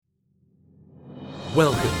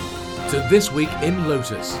Welcome to This Week in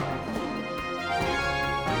Lotus.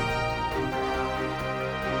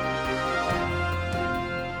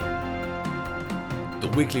 The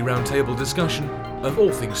weekly roundtable discussion of all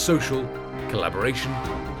things social, collaboration,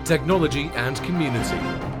 technology and community.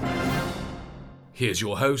 Here's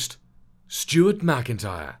your host, Stuart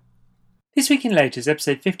McIntyre. This Week in Lotus,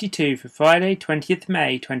 episode 52 for Friday, 20th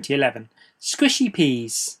May 2011. Squishy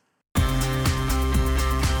Peas.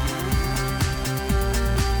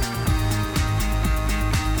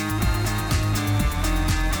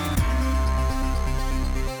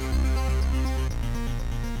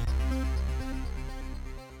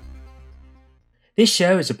 This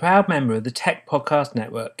show is a proud member of the Tech Podcast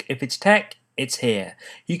Network. If it's tech, it's here.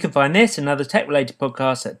 You can find this and other tech-related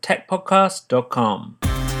podcasts at techpodcast.com.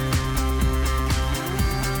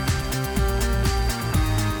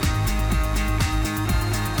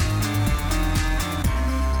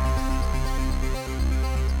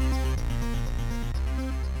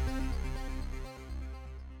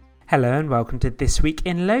 Hello and welcome to This Week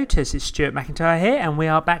in Lotus. It's Stuart McIntyre here and we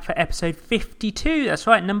are back for episode 52. That's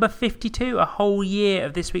right, number 52. A whole year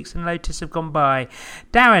of This Week's in Lotus have gone by.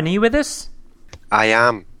 Darren, are you with us? I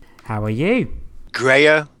am. How are you?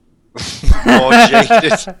 Greyer. More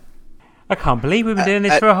jaded. I can't believe we've been doing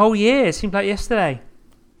this for a whole year. It seems like yesterday.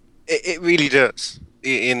 It really does.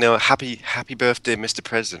 You know, happy birthday, Mr.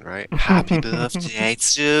 President, right? Happy birthday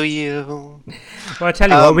to you. Well, I tell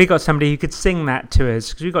you what, we got somebody who could sing that to us,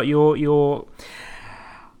 because we got your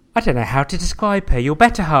I don't know how to describe her, your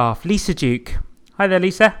better half, Lisa Duke. Hi there,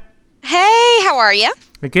 Lisa. Hey, how are you?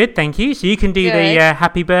 We're good, thank you. So you can do the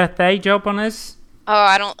happy birthday job on us. Oh,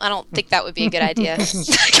 I don't think that would be a good idea.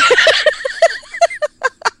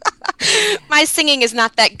 My singing is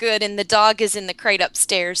not that good, and the dog is in the crate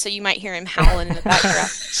upstairs, so you might hear him howling in the background.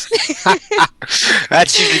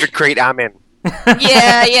 That's usually the crate I'm in.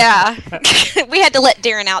 Yeah. We had to let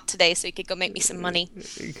Darren out today so he could go make me some money.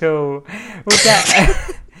 Cool.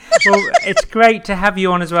 Well, it's great to have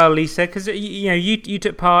you on as well, Lisa, because you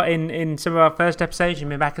took part in some of our first episodes. You've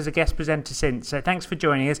been back as a guest presenter since, so thanks for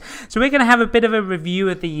joining us. So we're going to have a bit of a review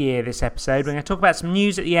of the year this episode. We're going to talk about some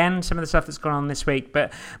news at the end, some of the stuff that's gone on this week,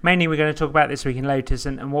 but mainly we're going to talk about This Week in Lotus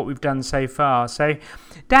and what we've done so far. So,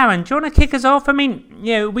 Darren, do you want to kick us off? I mean,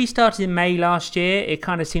 we started in May last year. It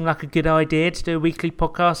kind of seemed like a good idea to do a weekly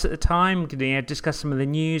podcast at the time, discuss some of the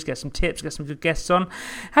news, get some tips, get some good guests on.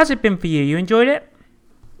 How's it been for you? You enjoyed it?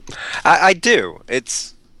 I do.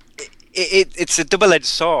 It's a double-edged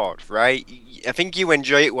sword, right? I think you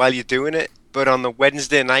enjoy it while you're doing it, but on the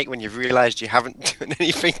Wednesday night when you've realised you haven't done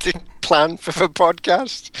anything to plan for the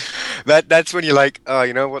podcast, that's when you're like, oh,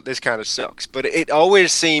 you know what, this kind of sucks. But it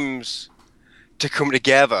always seems to come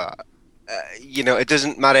together. It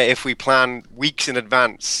doesn't matter if we plan weeks in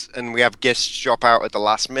advance and we have guests drop out at the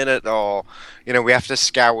last minute, or we have to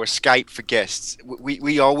scour Skype for guests.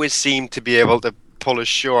 We always seem to be able to pull a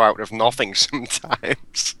show out of nothing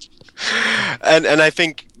sometimes. and I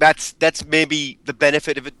think that's maybe the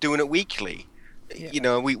benefit of it doing it weekly.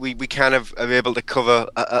 Yeah. We kind of are able to cover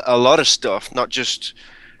a lot of stuff, not just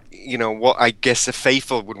what I guess the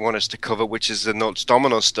faithful would want us to cover, which is the Notes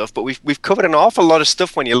Domino stuff, but we've covered an awful lot of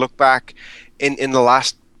stuff when you look back in the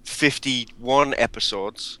last 51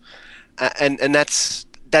 episodes, and that's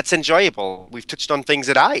enjoyable. We've touched on things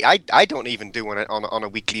that I don't even do on a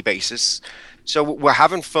weekly basis. So we're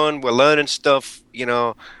having fun, we're learning stuff,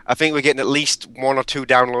 I think we're getting at least 1 or 2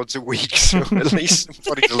 downloads a week, so at least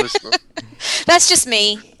somebody to listen. That's just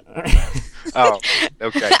me. Oh,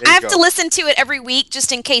 okay. I have to listen to it every week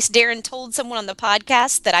just in case Darren told someone on the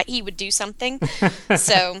podcast that he would do something.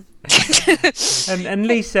 So. and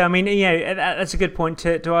Lisa, I mean, that's a good point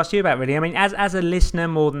to ask you about, really. I mean, as a listener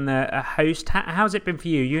more than a host, how's it been for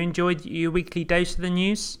you? You enjoyed your weekly dose of the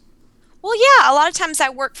news? Well, yeah, a lot of times I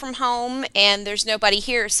work from home and there's nobody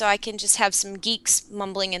here, so I can just have some geeks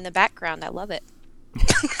mumbling in the background. I love it.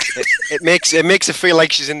 it makes her feel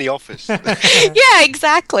like she's in the office. Yeah,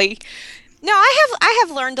 exactly. No, I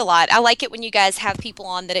have learned a lot. I like it when you guys have people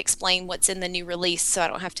on that explain what's in the new release, so I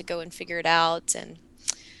don't have to go and figure it out. And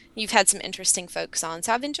you've had some interesting folks on,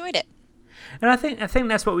 so I've enjoyed it. And I think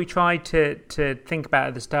that's what we tried to think about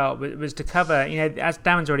at the start, was to cover, as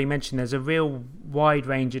Darren's already mentioned, there's a real wide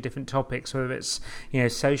range of different topics, whether it's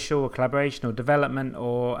social or collaboration or development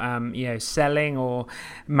or selling or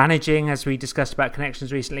managing, as we discussed about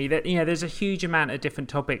Connections recently. That there's a huge amount of different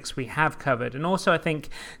topics we have covered. And also I think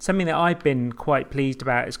something that I've been quite pleased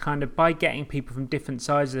about is kind of by getting people from different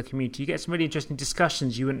sides of the community, you get some really interesting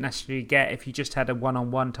discussions you wouldn't necessarily get if you just had a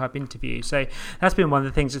one-on-one type interview. So that's been one of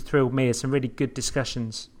the things that thrilled me, is some really good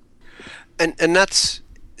discussions. And that's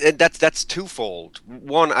that's twofold.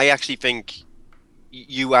 One, I actually think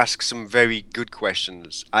you ask some very good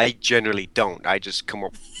questions. I generally don't. I just come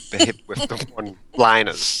up the hip with the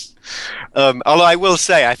one-liners. Although I will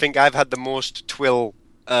say, I think I've had the most twill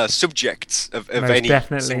subjects of any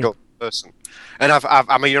definitely. single person. And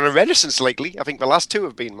I'm on a renaissance lately. I think the last two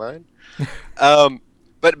have been mine.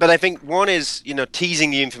 But I think one is,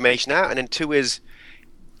 teasing the information out, and then two is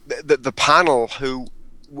the panel who,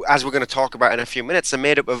 as we're going to talk about in a few minutes, are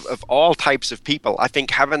made up of all types of people. I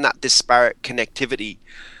think having that disparate connectivity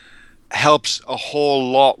helps a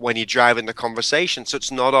whole lot when you're driving the conversation. So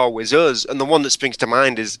it's not always us. And the one that springs to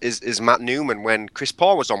mind is Matt Newman when Chris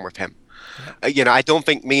Paul was on with him. I don't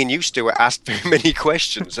think me and you, Stuart, asked very many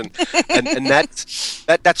questions, and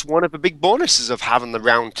that's one of the big bonuses of having the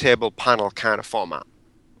round table panel kind of format.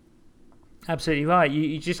 Absolutely right.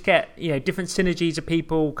 You just get different synergies of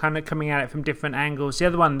people kind of coming at it from different angles. The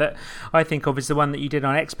other one that I think of is the one that you did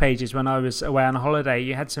on X Pages when I was away on a holiday.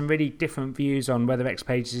 You had some really different views on whether X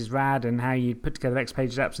Pages is rad and how you put together X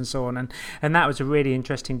Pages apps and so on, and that was a really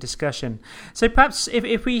interesting discussion. So perhaps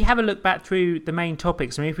if we have a look back through the main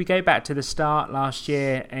topics, if we go back to the start last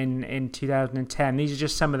year in 2010, these are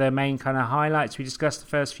just some of the main kind of highlights. We discussed the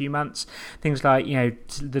first few months, things like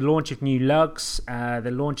the launch of new lugs,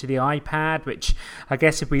 the launch of the iPad, which I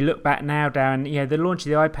guess if we look back now, Darren, the launch of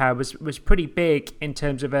the iPad was pretty big in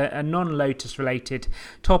terms of a non-Lotus related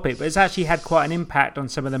topic, but it's actually had quite an impact on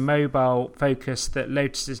some of the mobile focus that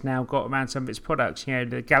Lotus has now got around some of its products.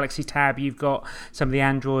 The Galaxy Tab, you've got some of the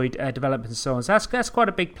Android development and so on. So that's quite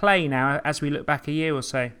a big play now as we look back a year or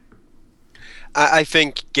so. I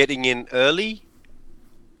think getting in early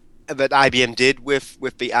that IBM did with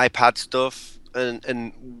the iPad stuff,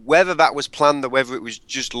 and whether that was planned or whether it was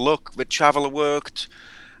just luck that Traveller worked,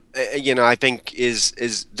 I think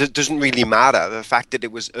doesn't really matter. The fact that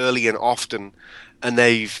it was early and often, and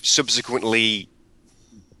they've subsequently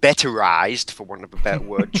betterized, for want of a better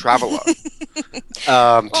word, Traveller,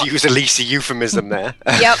 to use a Lisa euphemism there.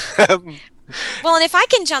 Yep. Well, and if I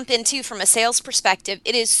can jump in too from a sales perspective,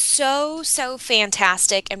 it is so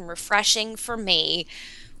fantastic and refreshing for me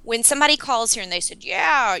when somebody calls here and they said,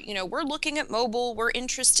 we're looking at mobile, we're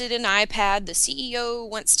interested in iPad, the CEO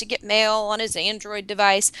wants to get mail on his Android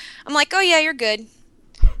device. I'm like, oh yeah, you're good.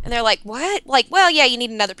 And they're like, what? Like, well, yeah, you need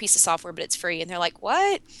another piece of software, but it's free. And they're like,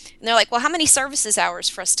 what? And they're like, well, how many services hours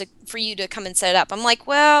for you to come and set it up? I'm like,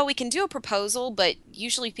 well, we can do a proposal, but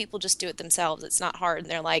usually people just do it themselves. It's not hard. And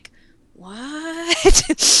they're like,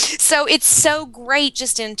 what? So it's so great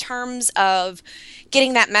just in terms of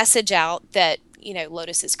getting that message out that,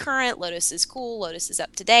 Lotus is current, Lotus is cool, Lotus is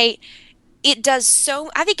up to date.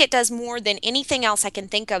 I think it does more than anything else I can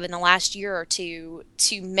think of in the last year or two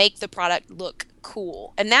to make the product look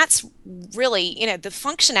cool. And that's really, the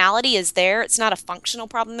functionality is there. It's not a functional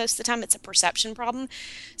problem most of the time. It's a perception problem.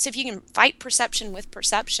 So if you can fight perception with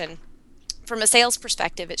perception, from a sales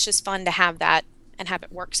perspective, it's just fun to have that and have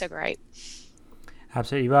it work so great.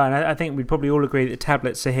 Absolutely right. And I think we'd probably all agree that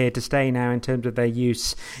tablets are here to stay now in terms of their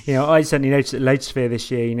use. I certainly noticed at Lotusphere this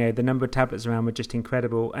year, the number of tablets around were just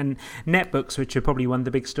incredible. And netbooks, which are probably one of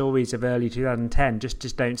the big stories of early 2010,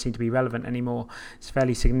 just don't seem to be relevant anymore. It's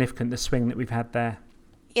fairly significant, the swing that we've had there.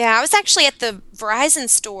 Yeah, I was actually at the Verizon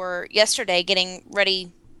store yesterday getting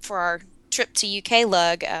ready for our trip to UK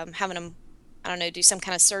Lug, having them do some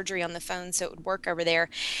kind of surgery on the phone so it would work over there.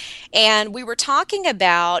 And we were talking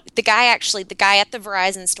about the guy at the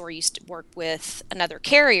Verizon store used to work with another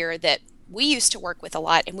carrier that we used to work with a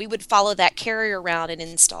lot, and we would follow that carrier around and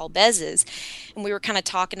install Bezes. And we were kind of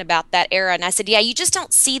talking about that era. And I said, yeah, you just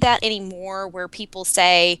don't see that anymore where people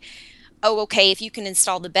say, oh, okay, if you can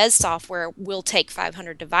install the Bez software, we'll take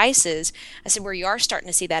 500 devices. I said, where you are starting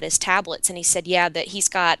to see that is tablets. And he said, yeah, that he's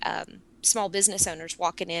got small business owners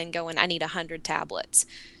walking in going, I need 100 tablets.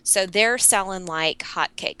 So they're selling like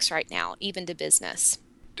hotcakes right now, even to business.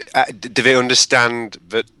 Do they understand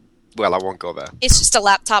that? Well, I won't go there. It's just a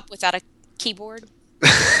laptop without a keyboard.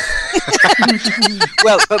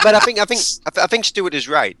 Well, but I think Stuart is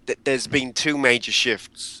right that there's been two major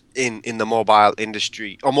shifts in the mobile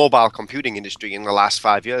industry or mobile computing industry in the last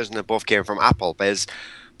 5 years, and they both came from Apple. There's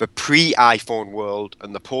the pre-iPhone world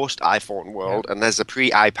and the post-iPhone world, and there's the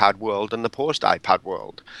pre-iPad world and the post-iPad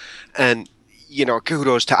world. And,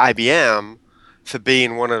 kudos to IBM for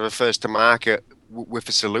being one of the first to market with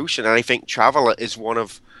a solution. And I think Traveller is one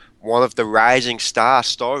of the rising star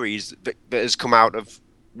stories that has come out of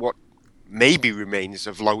what maybe remains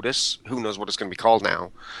of Lotus. Who knows what it's going to be called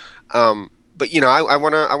now. But, I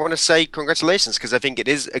want to say congratulations, because I think it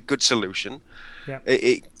is a good solution. Yeah.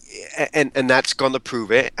 And that's going to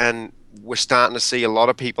prove it. And we're starting to see a lot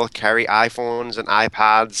of people carry iPhones and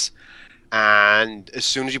iPads, and as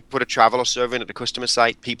soon as you put a traveler server in at the customer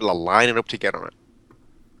site, people are lining up to get on it.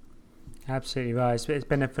 Absolutely right. It's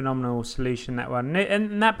been a phenomenal solution, that one,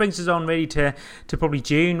 and that brings us on really to probably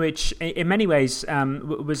June, which in many ways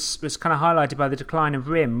was kind of highlighted by the decline of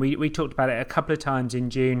RIM. We talked about it a couple of times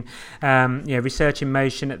in June. Research in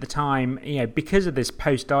Motion at the time, because of this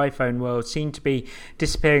post iPhone world, seemed to be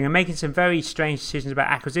disappearing and making some very strange decisions about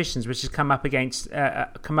acquisitions, which has come up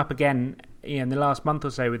again in the last month or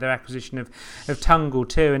so with their acquisition of Tungle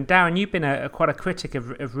too. And Darren, you've been quite a critic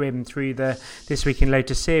of RIM through the This Week in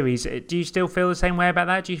Lotus series. Do you still feel the same way about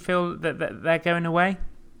that? Do you feel that they're going away?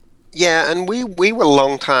 Yeah, and we were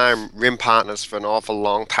long-time RIM partners for an awful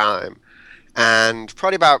long time. And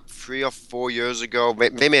probably about 3 or 4 years ago,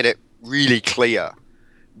 they made it really clear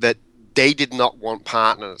that they did not want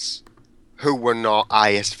partners who were not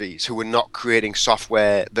ISVs, who were not creating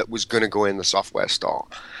software that was going to go in the software store.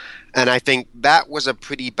 And I think that was a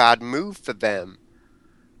pretty bad move for them.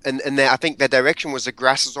 And I think their direction was the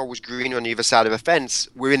grass is always greener on the other side of the fence.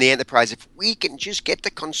 We're in the enterprise. If we can just get the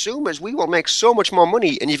consumers, we will make so much more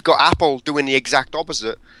money. And you've got Apple doing the exact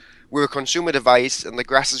opposite. We're a consumer device, and the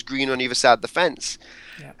grass is green on the other side of the fence.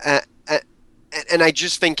 Yeah. And I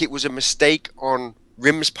just think it was a mistake on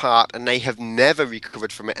RIM's part, and they have never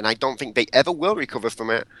recovered from it. And I don't think they ever will recover from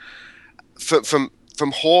it. From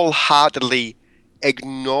wholeheartedly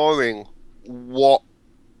ignoring what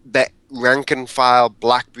the rank and file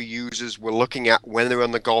BlackBerry users were looking at when they were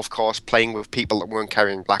on the golf course playing with people that weren't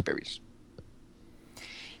carrying BlackBerries.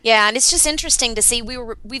 Yeah, and it's just interesting to see. We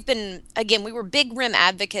were big RIM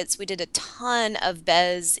advocates. We did a ton of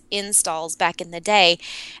Bez installs back in the day.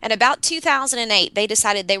 And about 2008, they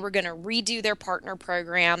decided they were going to redo their partner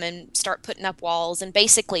program and start putting up walls and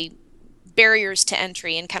basically barriers to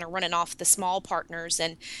entry and kind of running off the small partners.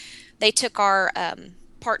 And they took our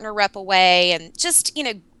partner rep away and just,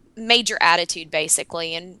 major attitude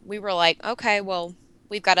basically. And we were like, okay, well,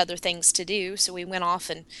 we've got other things to do. So we went off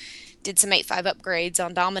and did some 8.5 upgrades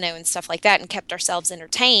on Domino and stuff like that and kept ourselves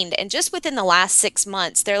entertained. And just within the last 6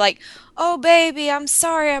 months, they're like, oh, baby, I'm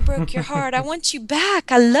sorry I broke your heart. I want you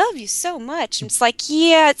back. I love you so much. And it's like,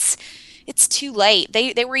 yeah, it's too late.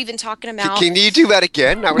 They were even talking about... Can you do that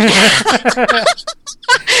again? That was...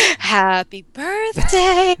 Happy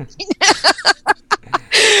birthday.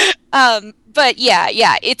 But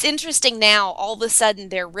yeah, it's interesting now. All of a sudden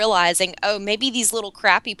they're realizing, oh, maybe these little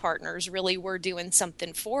crappy partners really were doing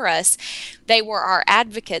something for us. They were our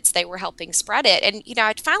advocates. They were helping spread it. And,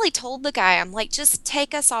 I finally told the guy, I'm like, just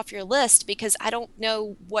take us off your list because I don't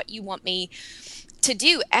know what you want me to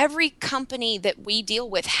do. Every company that we deal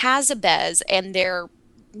with has a Bez and they're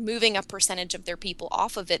moving a percentage of their people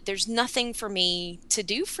off of it. There's nothing for me to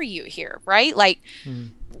do for you here, right? Like,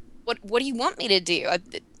 what do you want me to do?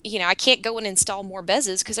 I can't go and install more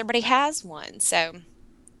Bezes because everybody has one. So,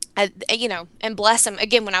 and bless them.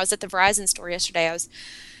 Again, when I was at the Verizon store yesterday, I was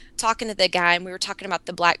talking to the guy and we were talking about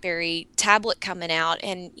the BlackBerry tablet coming out.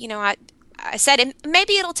 And, I said, and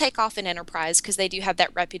maybe it'll take off in enterprise because they do have that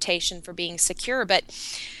reputation for being secure. But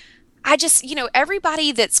I just,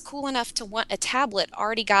 everybody that's cool enough to want a tablet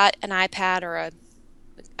already got an iPad or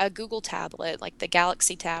a Google tablet, like the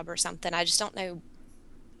Galaxy Tab or something. I just don't know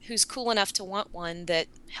who's cool enough to want one that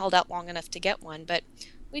held out long enough to get one, but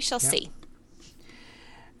we shall see.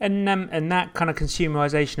 And that kind of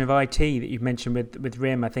consumerization of IT that you've mentioned with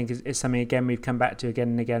RIM, I think is something, again, we've come back to again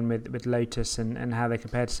and again with Lotus and how they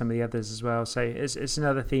compare to some of the others as well. So it's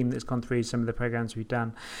another theme that's gone through some of the programs we've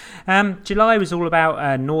done. July was all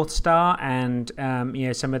about North Star and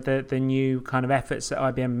some of the new kind of efforts that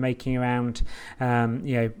IBM are making around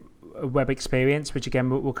web experience, which again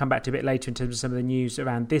we'll come back to a bit later in terms of some of the news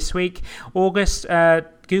around this week. August,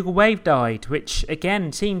 Google Wave died, which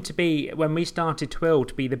again seemed to be, when we started Twill,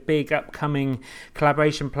 to be the big upcoming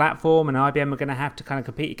collaboration platform, and IBM were going to have to kind of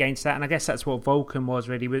compete against that. And I guess that's what Vulkan was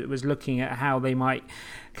really, was looking at how they might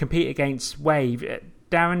compete against Wave.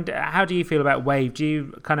 Darren, how do you feel about Wave? Do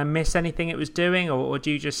you kind of miss anything it was doing, or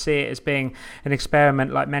do you just see it as being an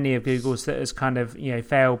experiment like many of Google's that has kind of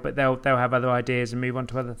failed, but they'll have other ideas and move on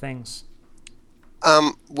to other things?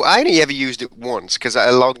 Well, I only ever used it once because I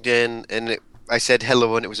logged in and I said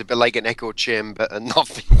hello, and it was a bit like an echo chamber, and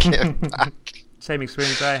nothing came back. Same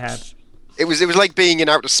experience I had. It was like being in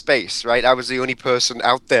outer space, right? I was the only person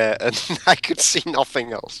out there, and I could see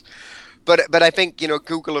nothing else. But I think,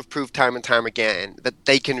 Google have proved time and time again that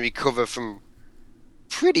they can recover from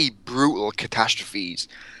pretty brutal catastrophes.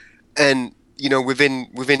 And,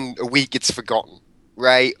 within a week it's forgotten,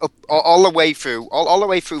 right? All the way through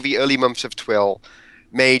the early months of Twill,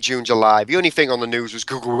 May, June, July. The only thing on the news was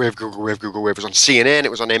Google Wave, Google Wave, Google Wave. It was on CNN,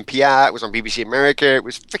 it was on NPR, it was on BBC America, it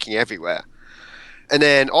was freaking everywhere. And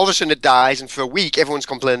then all of a sudden it dies, and for a week everyone's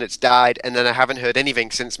complaining it's died, and then I haven't heard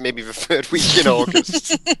anything since maybe the third week in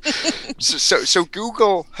August. So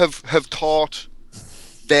Google have taught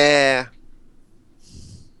their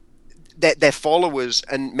followers,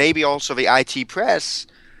 and maybe also the IT press,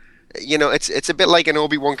 it's a bit like an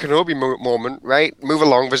Obi-Wan Kenobi moment, right? Move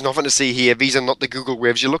along, there's nothing to see here. These are not the Google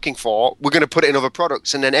Waves you're looking for. We're going to put it in other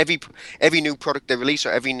products. And then every new product they release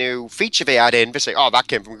or every new feature they add in, they say, oh, that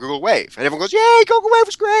came from Google Wave. And everyone goes, yay, Google Wave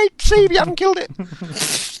was great. See, we haven't killed it.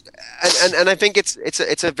 and I think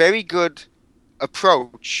it's a very good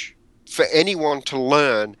approach for anyone to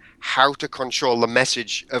learn how to control the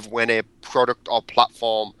message of when a product or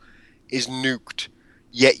platform is nuked,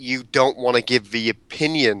 yet you don't want to give the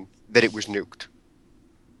opinion that it was nuked.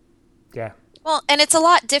 Yeah. Well, and it's a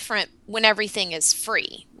lot different when everything is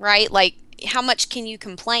free, right? Like, how much can you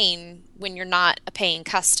complain when you're not a paying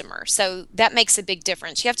customer? So that makes a big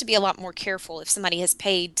difference. You have to be a lot more careful if somebody has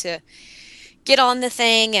paid to get on the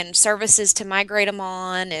thing and services to migrate them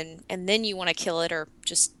on, and then you want to kill it or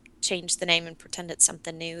just change the name and pretend it's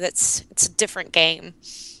something new. It's a different game.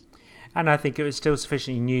 And I think it was still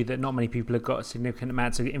sufficiently new that not many people have got significant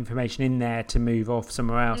amounts of information in there to move off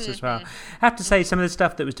somewhere else as well. I have to say, some of the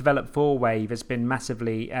stuff that was developed for Wave has been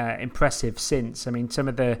massively impressive since. I mean, some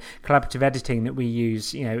of the collaborative editing that we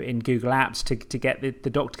use, in Google Apps to get the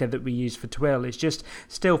doc together that we use for Twill is just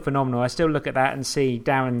still phenomenal. I still look at that and see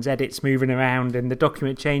Darren's edits moving around and the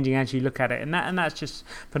document changing as you look at it, and that's just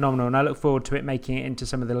phenomenal. And I look forward to it making it into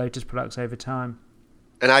some of the Lotus products over time.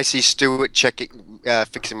 And I see Stuart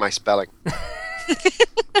fixing my spelling.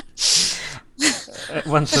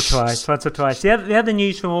 Once or twice. The other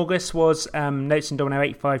news from August was Notes in Domino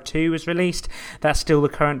 852 was released. That's still the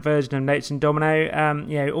current version of Notes in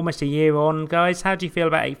Domino. Almost a year on, guys. How do you feel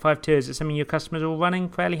about 852? Is it something your customers are all running?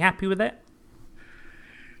 Fairly happy with it?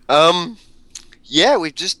 Yeah,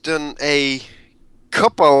 we've just done a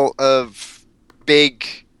couple of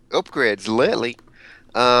big upgrades lately.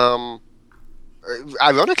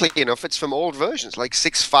 Ironically enough, it's from old versions, like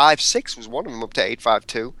 6.5.6 was one of them up to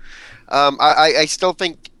 8.5.2. I still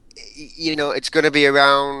think, it's going to be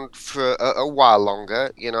around for a while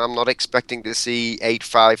longer. I'm not expecting to see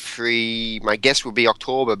 8.5.3. My guess would be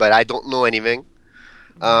October, but I don't know anything.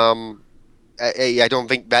 I don't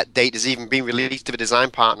think that date has even been released to the design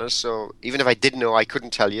partners, so even if I did know, I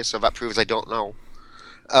couldn't tell you, so that proves I don't know.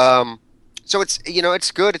 So it's,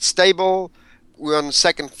 it's good, it's stable. We're on the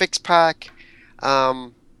second fix pack.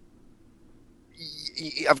 I've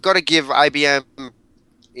got to give IBM,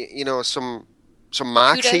 some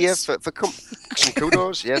marks kudos. Here for some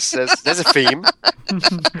kudos. Yes, there's a theme.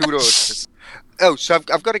 Kudos. Oh, so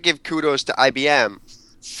I've got to give kudos to IBM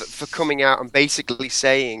for coming out and basically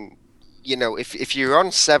saying, if you're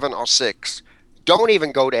on 7 or 6, don't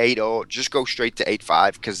even go to 8.0, just go straight to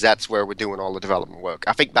 8.5 because that's where we're doing all the development work.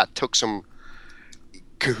 I think that took some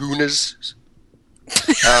kahunas.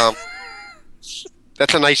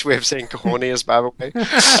 That's a nice way of saying cojones, by the way.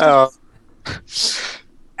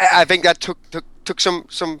 I think that took some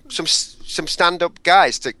stand-up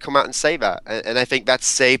guys to come out and say that, and I think that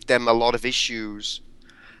saved them a lot of issues.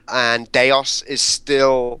 And Deos is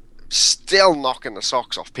still knocking the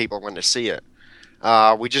socks off people when they see it.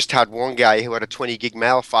 We just had one guy who had a 20 gig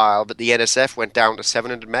mail file, but the NSF went down to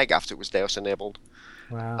 700 meg after it was Deos enabled.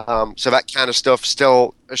 Wow. So that kind of stuff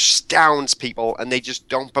still astounds people, and they just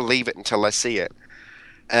don't believe it until they see it.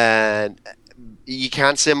 And you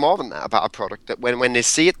can't say more than that about a product. That when they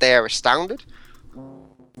see it, they are astounded.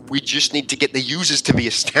 We just need to get the users to be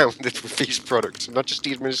astounded with these products, not just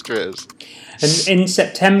the administrators. And in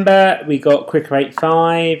September, we got Quicker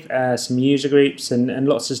 8.5, some user groups, and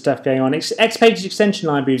lots of stuff going on. Xpages Extension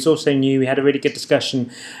Library was also new. We had a really good discussion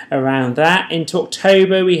around that. Into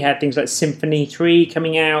October, we had things like Symfony 3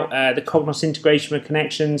 coming out, the Cognos integration with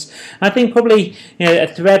connections. I think probably a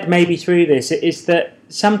thread maybe through this is that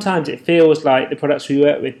sometimes it feels like the products we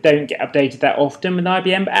work with don't get updated that often with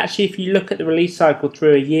IBM, but actually if you look at the release cycle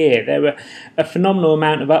through a year, there were a phenomenal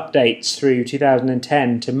amount of updates through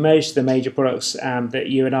 2010 to most of the major products that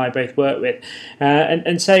you and I both work with.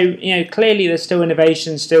 And so, clearly there's still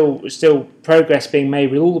innovation, still progress being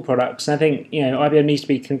made with all the products. And I think, IBM needs to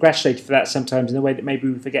be congratulated for that sometimes in a way that maybe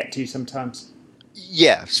we forget to sometimes.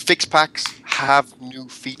 Yeah, fix packs have new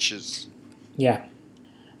features. Yeah.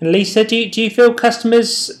 And Lisa, do you feel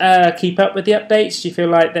customers keep up with the updates? Do you feel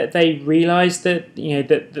like that they realise that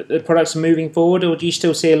that the products are moving forward, or do you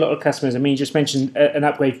still see a lot of customers? I mean, you just mentioned an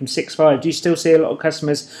upgrade from 6.5. Do you still see a lot of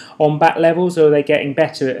customers on back levels, or are they getting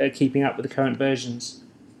better at keeping up with the current versions?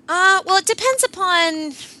 Well, it depends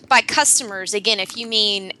upon by customers. Again, if you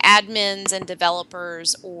mean admins and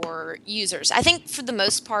developers or users, I think for the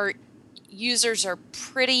most part, users are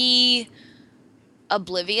pretty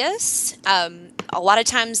oblivious. A lot of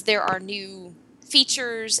times there are new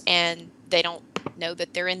features and they don't know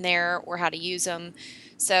that they're in there or how to use them.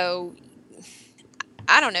 So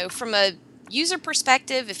I don't know, from a user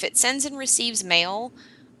perspective, if it sends and receives mail,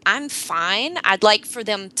 I'm fine. I'd like for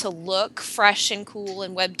them to look fresh and cool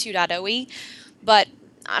in Web 2.0, but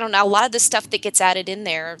I don't know, a lot of the stuff that gets added in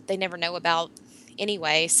there, they never know about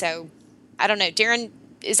anyway. So I don't know, Darren,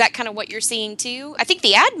 is that kind of what you're seeing too? I think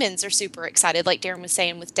the admins are super excited, like Darren was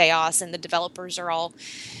saying with Deos, and the developers are all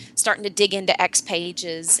starting to dig into X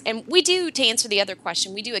Pages. And we do, to answer the other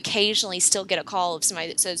question, we do occasionally still get a call of somebody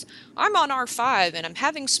that says, I'm on R5 and I'm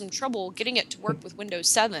having some trouble getting it to work with Windows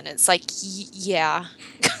 7. It's like, yeah.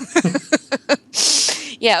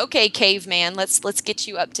 Yeah, okay, caveman, let's get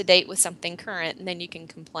you up to date with something current, and then you can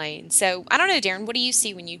complain. So I don't know, Darren, what do you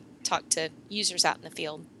see when you talk to users out in the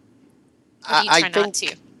field? Or do you try not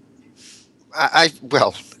to? I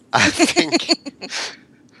think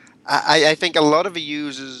I think a lot of the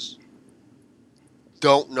users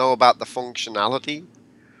don't know about the functionality,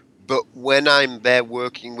 but when I'm there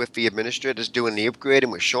working with the administrators doing the upgrade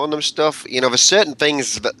and we're showing them stuff, there's certain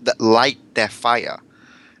things that light their fire.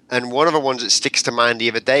 And one of the ones that sticks to mind the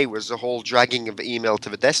other day was the whole dragging of email to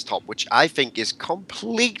the desktop, which I think is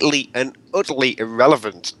completely and utterly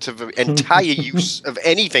irrelevant to the entire use of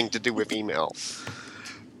anything to do with email.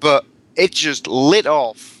 But it just lit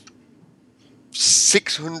off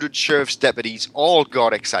 600 sheriff's deputies all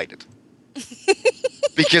got excited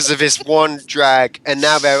because of this one drag, and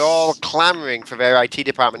now they're all clamoring for their IT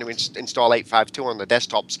department to install 852 on the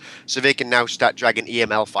desktops so they can now start dragging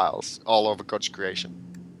EML files all over God's creation.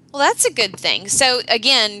 Well, that's a good thing. So,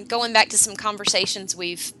 again, going back to some conversations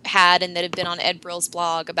we've had and that have been on Ed Brill's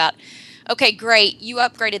blog about, okay, great, you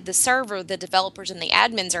upgraded the server, the developers and the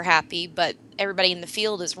admins are happy, but everybody in the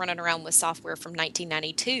field is running around with software from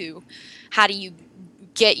 1992. How do you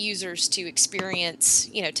get users to experience,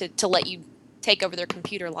 to let you take over their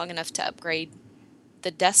computer long enough to upgrade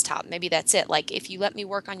the desktop? Maybe that's it. Like, if you let me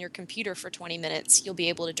work on your computer for 20 minutes, you'll be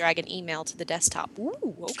able to drag an email to the desktop.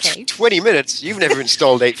 Ooh, okay. 20 minutes? You've never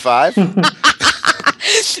installed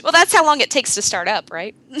 8.5. Well, that's how long it takes to start up,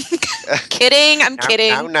 right? Kidding. I'm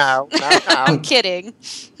kidding. No. I'm kidding.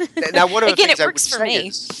 Now, one of the Again, things it works for me.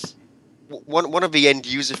 is one of the end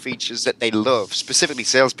user features that they love, specifically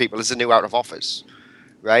salespeople, is the new out of office.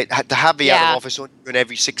 Right? To have the out of office on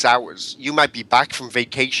every 6 hours, you might be back from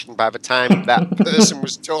vacation by the time that person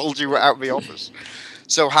was told you were out of the office.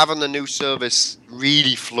 So having the new service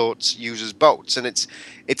really floats users' boats, and it's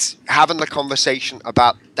having the conversation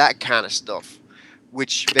about that kind of stuff,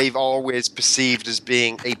 which they've always perceived as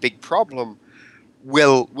being a big problem,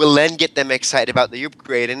 will then get them excited about the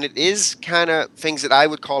upgrade. And it is kind of things that I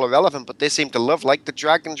would call irrelevant, but they seem to love, like the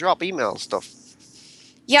drag and drop email stuff.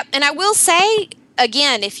 Yep, and I will say,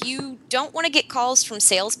 again, if you don't want to get calls from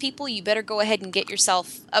salespeople, you better go ahead and get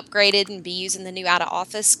yourself upgraded and be using the new out of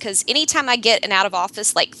office. Because anytime I get an out of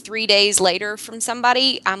office like 3 days later from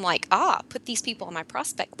somebody, I'm like, put these people on my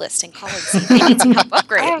prospect list and call and see if they need some help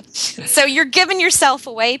upgrading. So you're giving yourself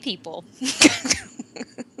away, people.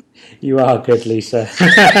 You are good, Lisa.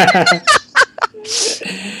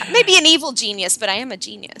 Maybe an evil genius, but I am a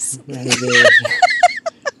genius.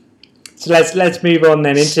 So let's move on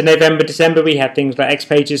then. Into November, December, we had things like X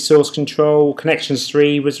Pages, Source Control, Connections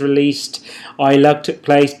 3 was released, iLug took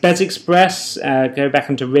place, Bez Express, go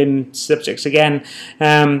back into RIM subjects again.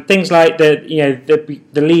 Things like the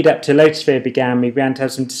lead up to Lotusphere began. We began to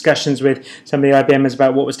have some discussions with some of the IBMers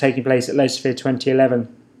about what was taking place at Lotusphere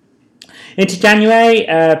 2011. Into January,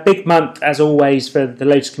 big month as always for the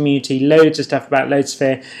Lotus community. Loads of stuff about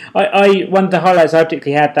Lotusphere. One of the highlights I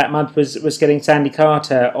particularly had that month was getting Sandy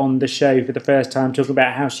Carter on the show for the first time, talking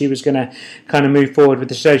about how she was going to kind of move forward with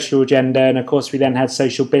the social agenda, and of course we then had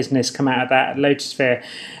social business come out of that at Lotusphere.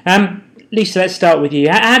 Lisa, let's start with you.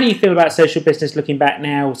 How do you feel about social business looking back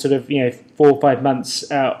now, sort of 4 or 5 months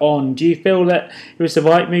on? Do you feel that it was the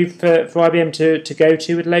right move for IBM to go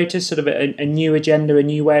to with Lotus, sort of a new agenda, a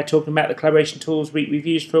new way of talking about the collaboration tools we've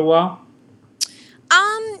used for a while?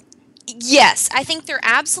 Yes, I think they're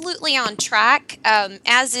absolutely on track.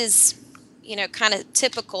 As is, kind of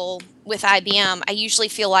typical with IBM, I usually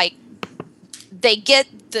feel like they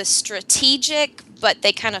get the strategic but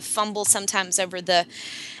they kind of fumble sometimes over the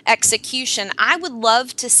execution. I would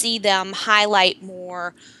love to see them highlight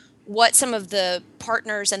more what some of the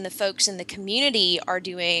partners and the folks in the community are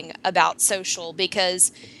doing about social,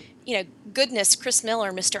 because, goodness, Chris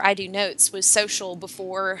Miller, Mr. I Do Notes, was social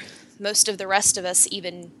before most of the rest of us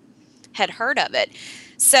even had heard of it.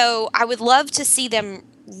 So I would love to see them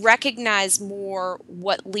recognize more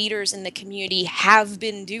what leaders in the community have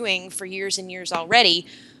been doing for years and years already,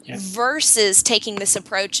 versus taking this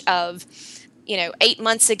approach of, 8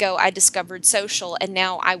 months ago I discovered social and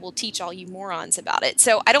now I will teach all you morons about it.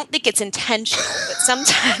 So I don't think it's intentional, but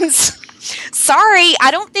sometimes sorry,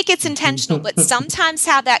 I don't think it's intentional, but sometimes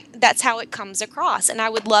that's how it comes across. And I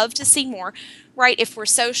would love to see more, right? If we're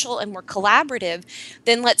social and we're collaborative,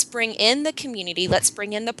 then let's bring in the community, let's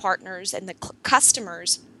bring in the partners and the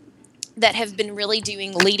customers that have been really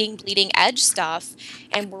doing leading, bleeding edge stuff,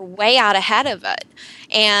 and we're way out ahead of it.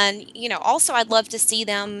 And, also I'd love to see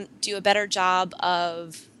them do a better job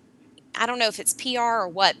of, I don't know if it's PR or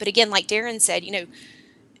what, but again, like Darren said,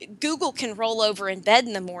 Google can roll over in bed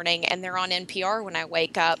in the morning and they're on NPR when I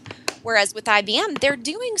wake up. Whereas with IBM, they're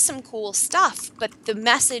doing some cool stuff, but the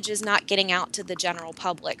message is not getting out to the general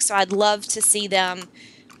public. So I'd love to see them.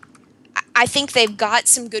 I think they've got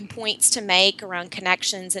some good points to make around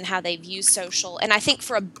connections and how they've used social. And I think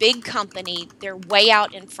for a big company, they're way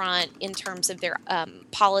out in front in terms of their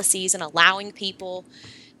policies and allowing people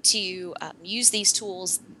to use these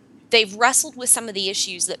tools. They've wrestled with some of the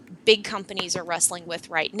issues that big companies are wrestling with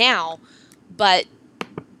right now, but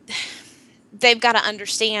they've got to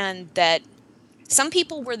understand that some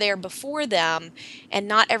people were there before them and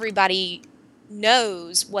not everybody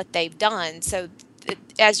knows what they've done. So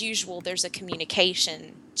as usual, there's a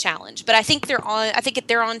communication challenge, but I think they're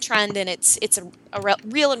on trend, and it's a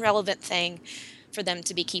real and relevant thing for them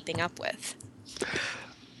to be keeping up with.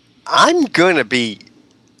 I'm going to be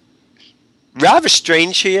rather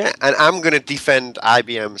strange here, and I'm going to defend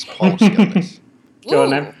IBM's policy on this. Go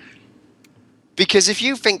on then. Because if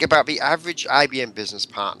you think about the average IBM business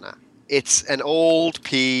partner, it's an old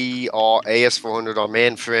P or AS400 or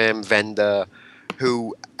mainframe vendor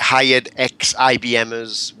who hired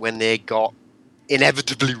ex-IBMers when they got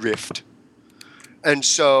inevitably riffed. And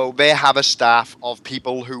so they have a staff of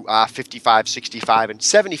people who are 55, 65, and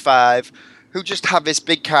 75 who just have this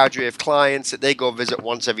big cadre of clients that they go visit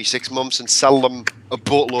once every 6 months and sell them a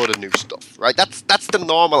boatload of new stuff, right? That's the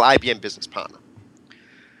normal IBM business partner.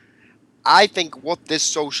 I think what this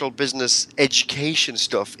social business education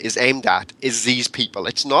stuff is aimed at is these people.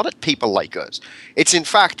 It's not at people like us. It's in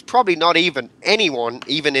fact probably not even anyone,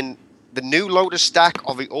 even in the new Lotus stack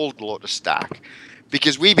or the old Lotus stack,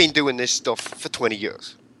 because we've been doing this stuff for 20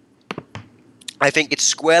 years. I think it's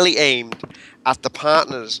squarely aimed at the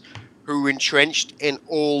partners who are entrenched in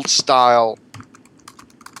old style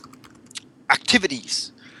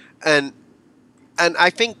activities. And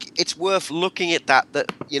I think it's worth looking at that,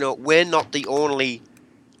 we're not the only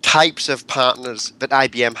types of partners that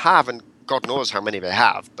IBM have, and God knows how many they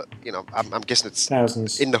have, but, I'm guessing it's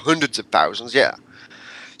thousands, in the hundreds of thousands, yeah.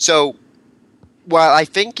 So, while I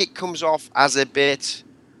think it comes off as a bit,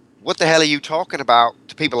 what the hell are you talking about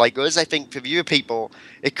to people like us, I think for fewer people,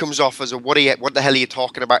 it comes off as a what the hell are you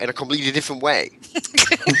talking about in a completely different way.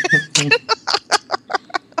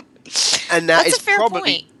 And That's is a fair probably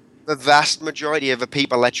point. The vast majority of the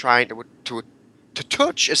people they're trying to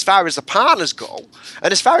touch as far as the partners go,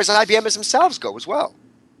 and as far as IBMers themselves go as well.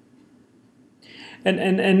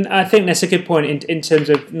 And I think that's a good point in terms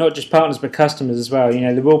of not just partners but customers as well.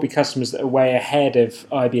 There will be customers that are way ahead of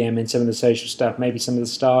IBM in some of the social stuff. Maybe some of the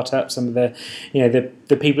startups, some of the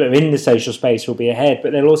the people that are in the social space will be ahead,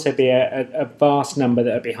 but there'll also be a vast number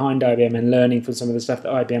that are behind IBM and learning from some of the stuff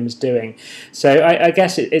that IBM is doing. So I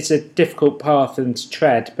guess it's a difficult path to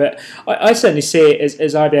tread, but I certainly see it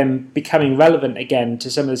as IBM becoming relevant again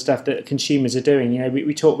to some of the stuff that consumers are doing.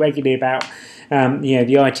 We talk regularly about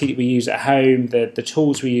the IT that we use at home, the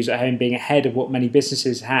tools we use at home being ahead of what many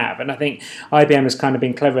businesses have. And I think IBM has kind of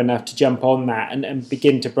been clever enough to jump on that and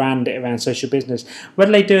begin to brand it around social business.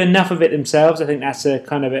 Whether they do enough of it themselves, I think that's a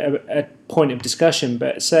kind of a point of discussion.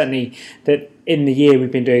 But certainly that in the year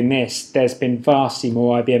we've been doing this, there's been vastly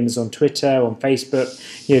more IBMers on Twitter, on Facebook,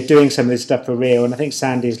 doing some of this stuff for real. And I think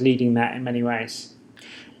Sandy is leading that in many ways.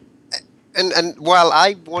 And while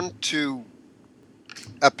I want to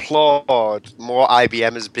applaud more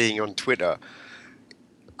IBMers being on Twitter,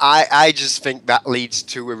 I just think that leads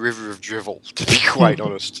to a river of drivel, to be quite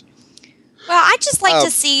honest. Well, I just like to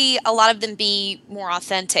see a lot of them be more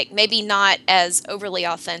authentic. Maybe not as overly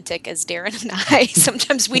authentic as Darren and I.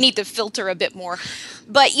 Sometimes we need to filter a bit more.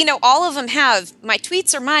 But, all of them have my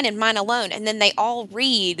tweets are mine and mine alone. And then they all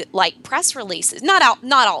read like press releases. Not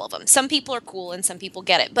all of them. Some people are cool and some people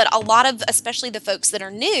get it. But a lot of, especially the folks that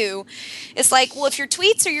are new, it's like, well, if your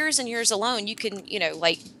tweets are yours and yours alone, you can,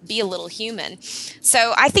 be a little human.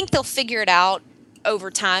 So I think they'll figure it out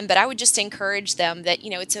over time, but I would just encourage them that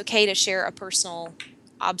it's okay to share a personal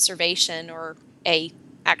observation or a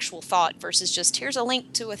actual thought versus just here's a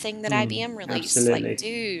link to a thing that IBM released. Absolutely. Like,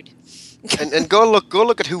 dude. And go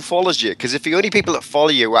look at who follows you, because if the only people that follow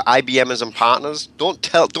you are IBMers and partners, don't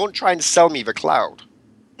try and sell me the cloud.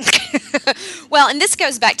 Well, and this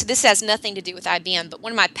goes back to, this has nothing to do with IBM, but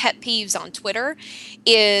one of my pet peeves on Twitter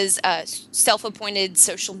is self-appointed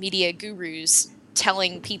social media gurus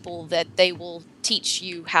telling people that they will teach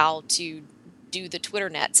you how to do the Twitter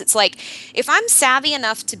nets. It's like, if I'm savvy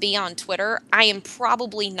enough to be on Twitter, I am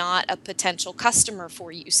probably not a potential customer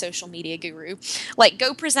for you, social media guru. Like,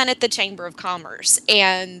 go present at the Chamber of Commerce,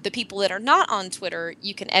 and the people that are not on Twitter,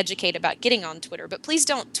 you can educate about getting on Twitter, but please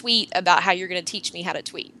don't tweet about how you're going to teach me how to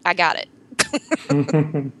tweet. I got it.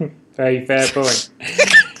 Very fair point.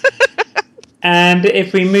 And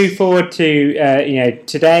if we move forward to,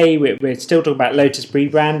 today, we're still talking about Lotus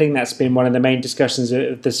rebranding. That's been one of the main discussions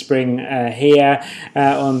of the spring here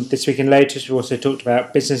on This Week in Lotus. We've also talked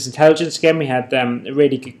about business intelligence again. We had a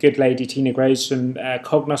really good lady, Tina Groves from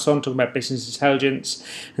Cognos, on talking about business intelligence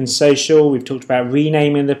and social. We've talked about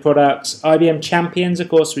renaming the products. IBM Champions, of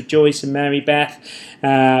course, with Joyce and Mary Beth.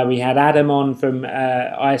 We had Adam on from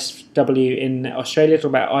ISW in Australia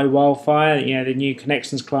talking about iWildfire, the new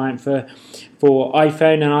connections client for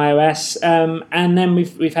iPhone and iOS, and then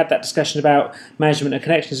we've had that discussion about management of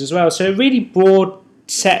connections as well. So a really broad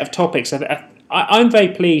set of topics. I'm very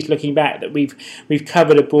pleased looking back that we've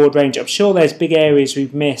covered a broad range. I'm sure there's big areas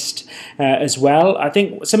we've missed as well. I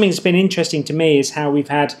think something that's been interesting to me is how we've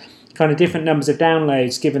had kind of different numbers of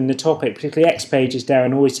downloads given the topic, particularly X Pages,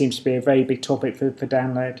 Darren, always seems to be a very big topic for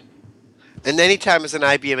download. And anytime there's an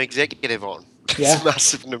IBM executive on, Yeah. it's a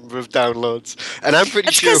massive number of downloads. And I'm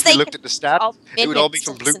pretty sure if we looked at the stats, it would all be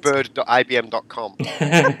from bluebird.ibm.com.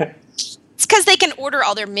 It's because they can order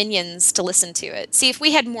all their minions to listen to it. See, if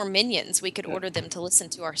we had more minions, we could order them to listen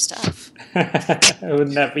to our stuff.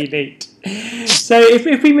 Wouldn't that be neat? So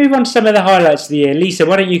if we move on to some of the highlights of the year, Lisa,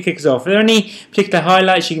 why don't you kick us off? Are there any particular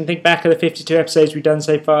highlights you can think back of the 52 episodes we've done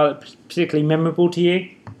so far that are particularly memorable to you?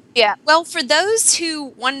 Yeah. Well, for those who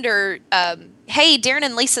wonder, hey, Darren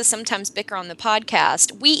and Lisa sometimes bicker on the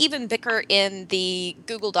podcast. We even bicker in the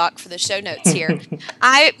Google Doc for the show notes here.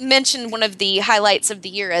 I mentioned one of the highlights of the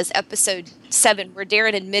year as episode 7, where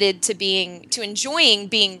Darren admitted to enjoying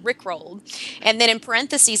being rickrolled, and then in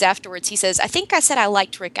parentheses afterwards he says, "I think I said I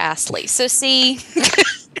liked Rick Astley." So see.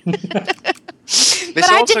 This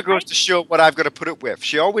also goes to show what I've got to put up with.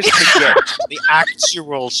 She always forgets what the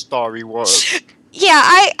actual story was. Yeah,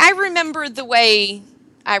 I remember the way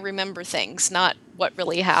I remember things, not what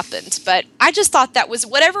really happened. But I just thought that was,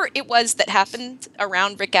 whatever it was that happened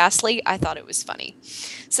around Rick Astley, I thought it was funny.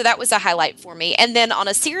 So that was a highlight for me. And then on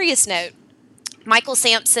a serious note, Michael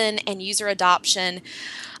Sampson and user adoption.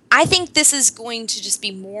 I think this is going to just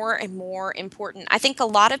be more and more important. I think a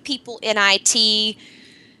lot of people in IT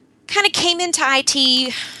kind of came into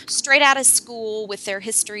IT straight out of school with their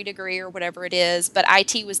history degree or whatever it is, but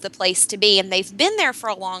IT was the place to be, and they've been there for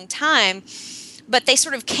a long time, but they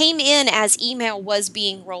sort of came in as email was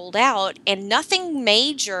being rolled out, and nothing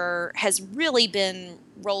major has really been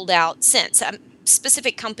rolled out since.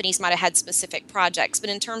 Specific companies might have had specific projects, but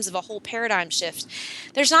in terms of a whole paradigm shift,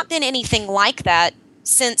 there's not been anything like that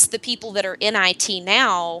since the people that are in IT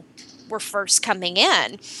now were first coming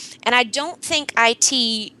in. And I don't think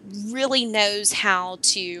IT really knows how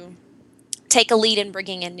to take a lead in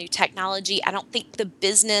bringing in new technology. I don't think the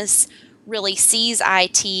business really sees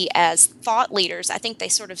IT as thought leaders. I think they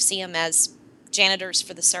sort of see them as janitors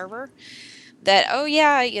for the server. That, oh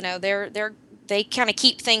yeah, they kind of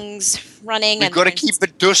keep things running. We've got to keep the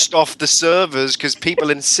dust off the servers because people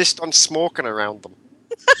insist on smoking around them.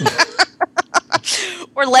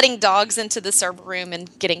 Or letting dogs into the server room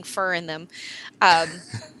and getting fur in them. And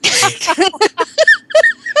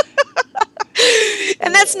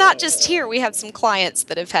that's not just here. We have some clients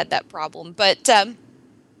that have had that problem. But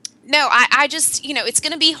no, I just, it's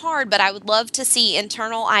going to be hard, but I would love to see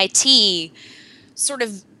internal IT sort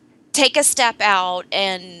of take a step out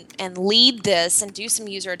and lead this and do some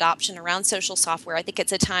user adoption around social software. I think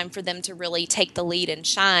it's a time for them to really take the lead and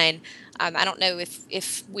shine. I don't know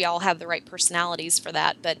if we all have the right personalities for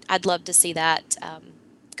that, but I'd love to see that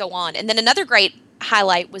go on. And then another great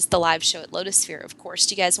highlight was the live show at Lotusphere, of course.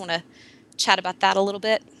 Do you guys want to chat about that a little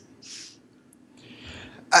bit?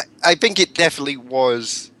 I think it definitely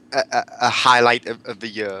was a highlight of the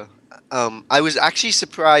year. I was actually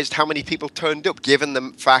surprised how many people turned up, given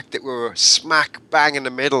the fact that we were smack bang in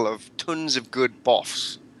the middle of tons of good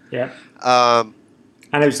boffs. Yeah.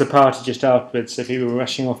 And it was the party just afterwards, so people were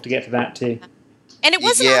rushing off to get to that too. And it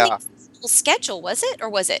wasn't on the schedule, was it? Or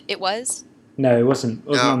was it? It was? No, it wasn't. It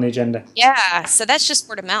wasn't on the agenda. Yeah, so that's just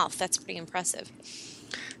word of mouth. That's pretty impressive.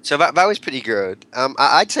 So that was pretty good.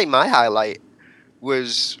 I'd say my highlight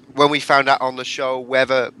was when we found out on the show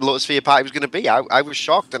whether Lotusphere Party was going to be. I was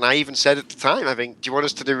shocked, and I even said at the time, I think, do you want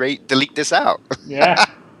us to delete this out? Yeah.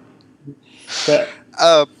 But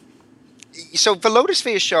so the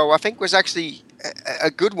Lotusphere show, I think, was actually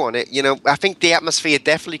a good one. I think the atmosphere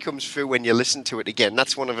definitely comes through when you listen to it again.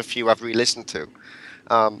 That's one of the few I've re-listened to.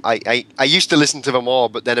 I used to listen to them all,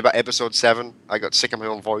 but then about episode 7, I got sick of my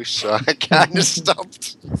own voice, so I kind of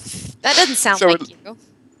stopped. That doesn't sound like you.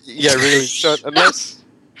 Yeah, really. So unless,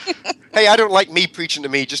 hey, I don't like me preaching to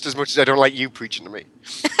me just as much as I don't like you preaching to me.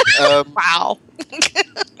 Wow.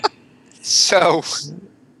 So,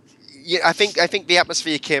 yeah, I think the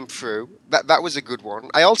atmosphere came through. That was a good one.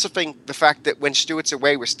 I also think the fact that when Stuart's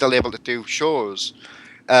away, we're still able to do shows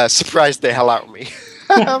surprised the hell out of me.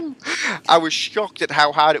 I was shocked at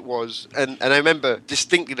how hard it was, and I remember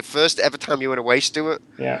distinctly the first ever time you went away, Stuart.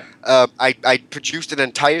 Yeah. I produced an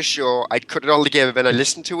entire show. I'd cut it all together, then I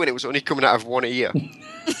listened to it, and it was only coming out of one ear.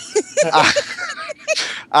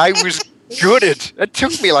 I was gutted. It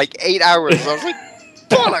took me like 8 hours. I was like,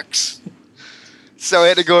 bollocks. So I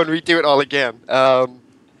had to go and redo it all again.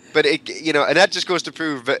 But and that just goes to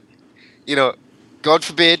prove that, God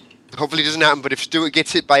forbid. Hopefully it doesn't happen, but if Stuart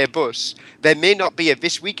gets hit by a bus, there may not be a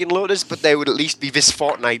This Week in Lotus, but there would at least be This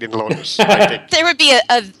Fortnight in Lotus, I think. There would be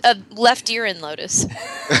a left ear in Lotus.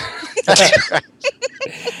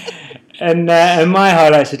 And my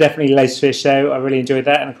highlights are definitely Lotusphere show. I really enjoyed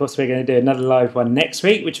that, and of course we're going to do another live one next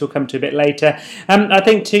week, which we'll come to a bit later. I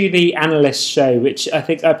think too the analyst show, which I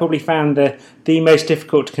think I probably found the most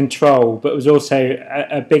difficult to control, but was also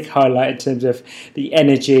a big highlight in terms of the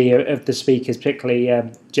energy of the speakers, particularly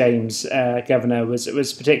James Governor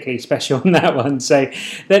was particularly special on that one. So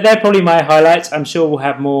they're probably my highlights. I'm sure we'll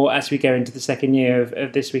have more as we go into the second year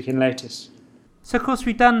of This Week in Lotus. So, of course,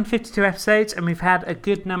 we've done 52 episodes and we've had a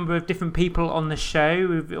good number of different people on the show.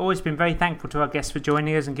 We've always been very thankful to our guests for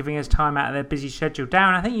joining us and giving us time out of their busy schedule.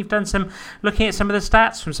 Darren, I think you've done looking at some of the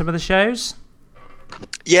stats from some of the shows.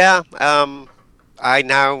 Yeah, I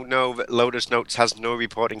now know that Lotus Notes has no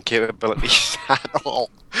reporting capabilities at all.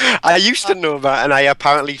 I used to know that, and I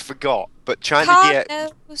apparently forgot. But trying to get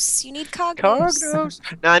Cognos, you need Cognos.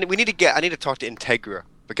 No, I need to talk to Integra,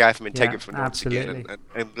 the guy from Integra for Notes again,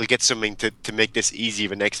 and we'll get something to make this easier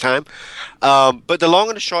the next time. But the long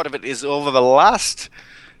and the short of it is, over the last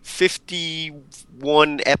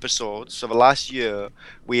 51 episodes, so the last year,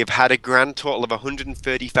 we have had a grand total of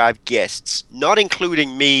 135 guests, not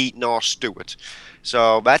including me nor Stuart.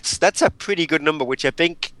 So that's a pretty good number, which I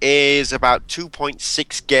think is about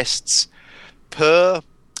 2.6 guests per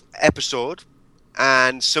episode.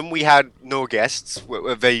 And some we had no guests.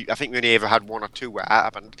 I think we only ever had 1 or 2 where that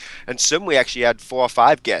happened. And some we actually had 4 or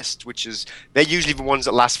 5 guests, they're usually the ones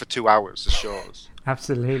that last for 2 hours, the shows.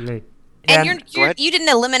 Absolutely. And you didn't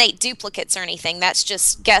eliminate duplicates or anything. That's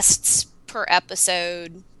just guests per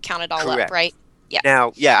episode, count it all Correct. up, right? Yeah.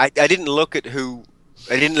 Now, I didn't look at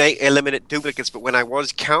I didn't eliminate duplicates, but when I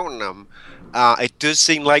was counting them, it does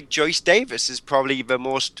seem like Joyce Davis is probably the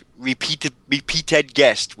most repeated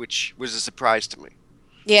guest, which was a surprise to me.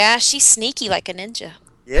 Yeah, she's sneaky like a ninja.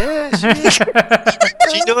 Yeah,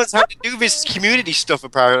 she knows how to do this community stuff,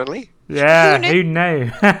 apparently. Yeah, who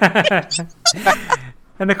knew?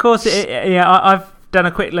 And of course, I've done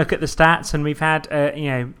a quick look at the stats, and we've had,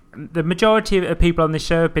 the majority of people on this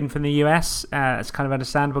show have been from the US. It's kind of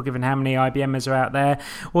understandable given how many IBMers are out there.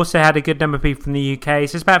 Also had a good number of people from the UK.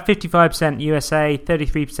 So it's about 55% USA,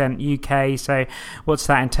 33% UK. So what's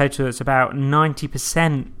that in total? It's about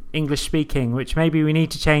 90% English speaking, which maybe we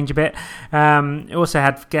need to change a bit. Also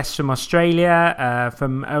had guests from Australia,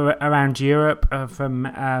 from around Europe, from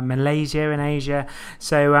Malaysia and Asia.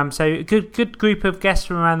 So good group of guests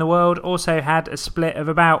from around the world. Also had a split of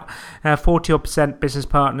about 40% business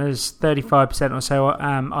partners, 35% or so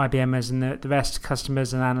IBMers, and the rest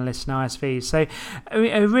customers and analysts and ISVs. So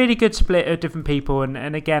a really good split of different people.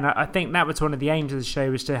 And again, I think that was one of the aims of the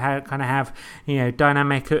show, was to have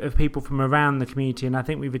dynamic of people from around the community, and I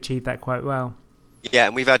think we've achieved that quite well. Yeah,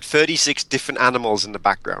 and we've had 36 different animals in the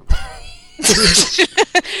background.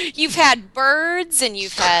 You've had birds, and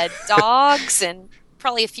you've had dogs, and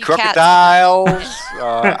probably a few Crocodiles.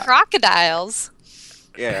 cats. Crocodiles.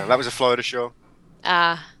 Yeah, that was a Florida show.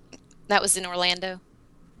 That was in Orlando.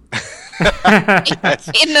 Yes.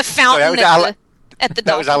 In the fountain at the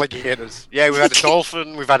That was dolphin. alligators. Yeah, we've had a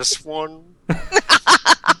dolphin, we've had a swan.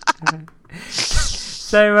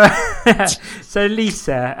 So, so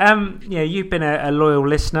Lisa, you've been a loyal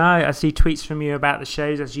listener. I see tweets from you about the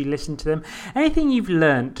shows as you listen to them. Anything you've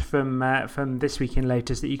learnt from This Week in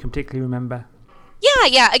Lotus that you can particularly remember?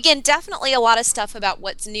 Yeah. Again, definitely a lot of stuff about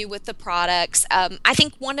what's new with the products. I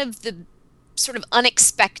think one of the sort of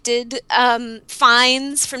unexpected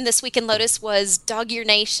finds from This Week in Lotus was Dog Ear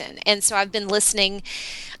Nation. And so I've been listening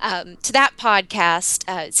to that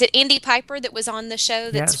podcast. Is it Andy Piper that was on the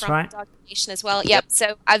show that's from right. Dog Ear Nation as well? Yep.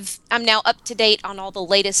 So I'm now up to date on all the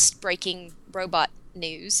latest breaking robot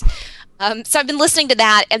news. So I've been listening to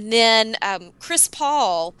that. And then Chris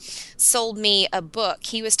Paul sold me a book.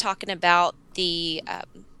 He was talking about the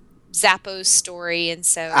Zappos story, and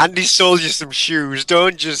so Andy sold you some shoes.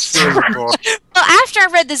 Don't just say the book. well, after I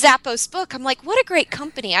read the Zappos book, I'm like, what a great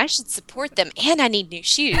company. I should support them, and I need new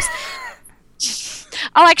shoes.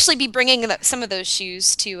 I'll actually be bringing some of those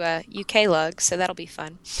shoes to UK Lug, so that'll be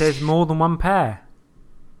fun. There's more than one pair.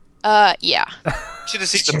 Yeah. Should have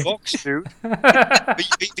seen the box, dude.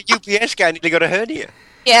 The UPS guy nearly got a hernia.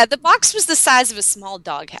 Yeah, the box was the size of a small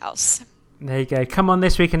doghouse. There you go. Come on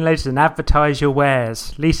This Week in Lotus and advertise your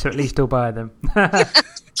wares. Lisa at least will buy them. I'm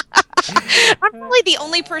probably the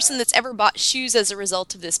only person that's ever bought shoes as a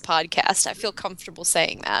result of this podcast. I feel comfortable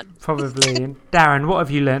saying that. Probably. And Darren, what have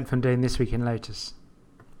you learnt from doing This Week in Lotus?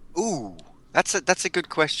 Ooh, that's a good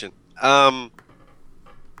question. A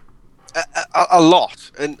lot,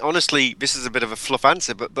 and honestly, this is a bit of a fluff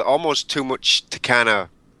answer, but almost too much to kind of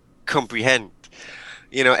comprehend.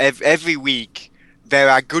 You know, every week there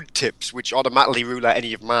are good tips which automatically rule out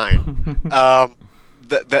any of mine.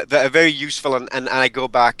 That are very useful, and I go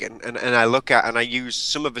back and I look at and I use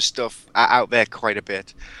some of the stuff out there quite a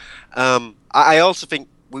bit. I also think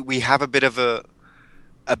we have a bit of a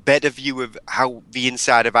better view of how the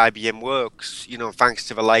inside of IBM works, you know, thanks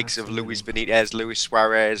to the likes of Luis Benitez, Luis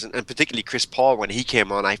Suarez, and particularly Chris Paul when he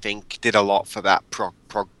came on, I think did a lot for that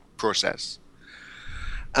process.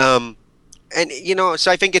 And, you know, so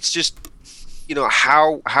I think it's just, you know,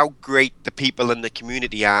 how great the people in the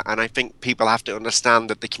community are, and I think people have to understand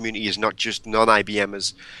that the community is not just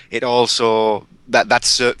non-IBMers. It also, that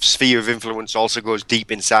sphere of influence also goes deep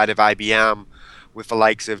inside of IBM, with the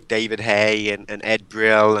likes of David Hay and Ed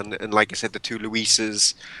Brill and like I said, the two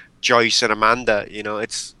Luises, Joyce and Amanda. You know,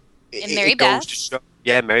 And Mary it goes Beth. to show,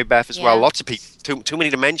 yeah, Mary Beth as well. Lots of people, too many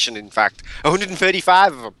to mention. In fact,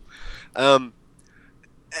 135 of them.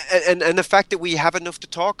 And the fact that we have enough to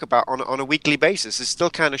talk about on a weekly basis is still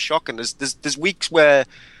kind of shocking. There's weeks where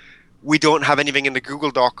we don't have anything in the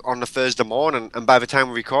Google Doc on the Thursday morning, and by the time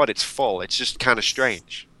we record, it's full. It's just kind of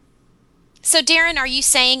strange. So, Darren, are you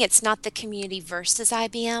saying it's not the community versus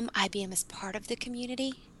IBM? IBM is part of the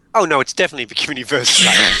community? Oh no, it's definitely the community versus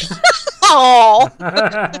IBM. Oh!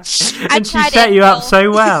 And she set you up so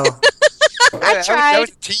well. I tried. That was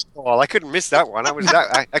a T-ball. I couldn't miss that one. I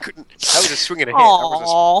couldn't. That was a swing and a hit.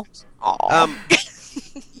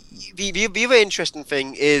 The other interesting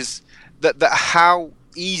thing is that how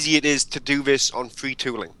easy it is to do this on free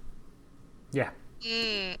tooling. Yeah.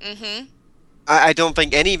 Mm-hmm. I don't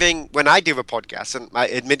think anything, when I do a podcast, and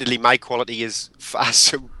admittedly my quality is far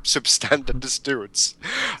substandard to Stuart's,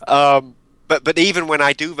 but even when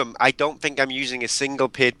I do them, I don't think I'm using a single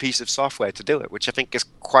paid piece of software to do it, which I think is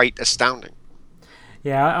quite astounding.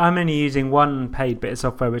 Yeah, I'm only using one paid bit of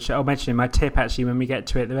software, which I'll mention in my tip actually when we get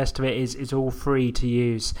to it. The rest of it is all free to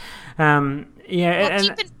use. I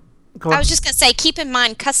was just going to say, keep in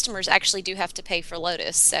mind, customers actually do have to pay for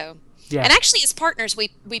Lotus, so... Yeah. And actually, as partners, we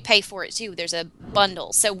pay for it too. There's a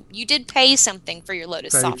bundle, so you did pay something for your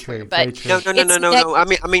Lotus Very software. true, But very true. No.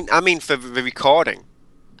 I mean for the recording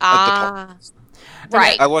of the podcast.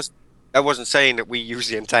 Right. I wasn't saying that we use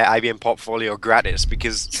the entire IBM portfolio gratis,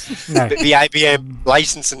 because No. the IBM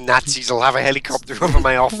licensing Nazis will have a helicopter over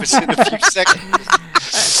my office in a few seconds.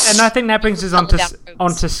 And I think that brings us Down roads.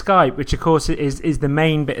 onto Skype, which of course is the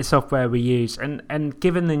main bit of software we use. And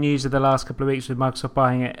given the news of the last couple of weeks with Microsoft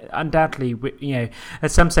buying it, undoubtedly,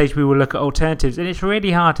 at some stage we will look at alternatives. And it's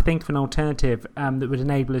really hard to think of an alternative that would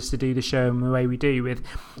enable us to do the show in the way we do, with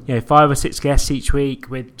 5 or 6 guests each week,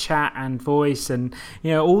 with chat and voice, and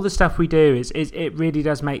all the stuff we do. It really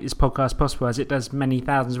does make this podcast possible, as it does many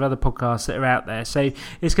thousands of other podcasts that are out there. So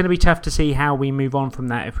it's going to be tough to see how we move on from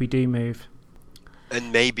that if we do move.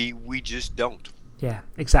 And maybe we just don't. Yeah,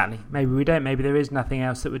 exactly. Maybe we don't. Maybe there is nothing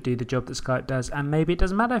else that would do the job that Skype does, and maybe it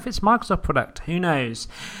doesn't matter if it's a Microsoft product. Who knows?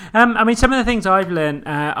 I mean, some of the things I've learned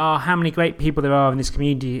are how many great people there are in this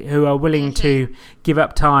community who are willing to give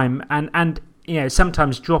up time and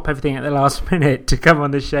sometimes drop everything at the last minute to come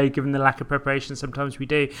on the show, given the lack of preparation sometimes we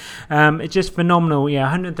do. It's just phenomenal.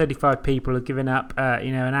 135 people have given up,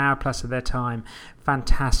 an hour plus of their time.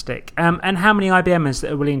 Fantastic. And how many IBMers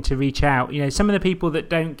that are willing to reach out? Some of the people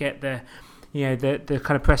that don't get the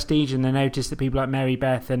kind of prestige and the notice that people like Mary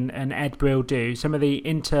Beth and Ed Brill do. Some of the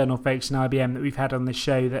internal folks in IBM that we've had on the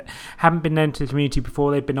show that haven't been known to the community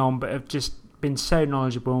before they've been on, but have just been so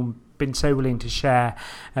knowledgeable and been so willing to share.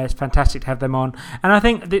 It's fantastic to have them on. And I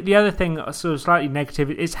think the other thing, sort of slightly negative,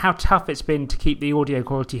 is how tough it's been to keep the audio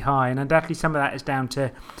quality high. And undoubtedly some of that is down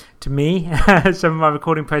to me. Some of my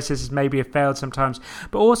recording processes maybe have failed sometimes.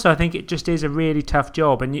 But also I think it just is a really tough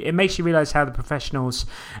job. And it makes you realise how the professionals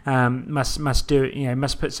must do it,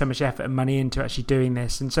 must put so much effort and money into actually doing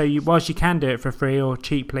this. And so whilst you can do it for free or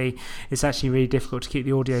cheaply, it's actually really difficult to keep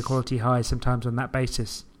the audio quality high sometimes on that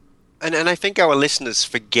basis. And I think our listeners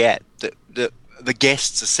forget that the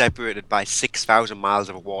guests are separated by 6,000 miles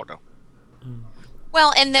of water.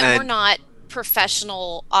 Well, and then we're not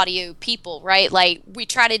professional audio people, right? Like, we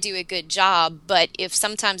try to do a good job, but if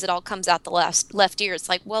sometimes it all comes out the left ear, it's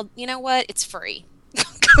like, well, you know what? It's free.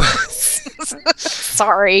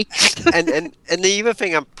 Sorry. and the other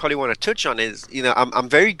thing I probably want to touch on is, I'm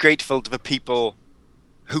very grateful to the people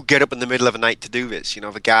who get up in the middle of the night to do this.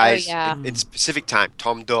 The guys in specific time,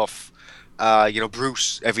 Tom Duff,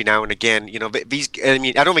 Bruce every now and again. I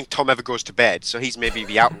don't think Tom ever goes to bed, so he's maybe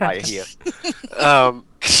the outlier here.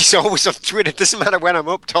 He's always on Twitter. It doesn't matter when I'm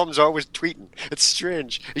up, Tom's always tweeting. It's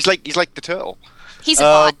strange. He's like the turtle. He's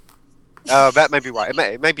a bot. That may be why.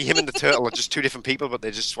 Maybe him and the turtle are just two different people, but they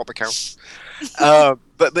just swap accounts.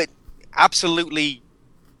 But absolutely,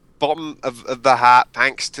 bottom of the heart,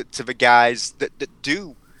 thanks to the guys that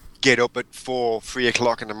do get up at 3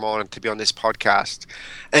 o'clock in the morning to be on this podcast.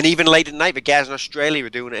 And even late at night, the guys in Australia are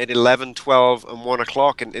doing it at 11, 12 and 1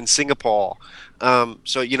 o'clock in Singapore.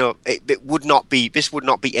 So, this would not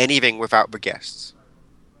be anything without the guests.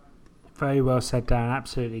 Very well said, Dan.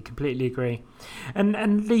 Absolutely. Completely agree.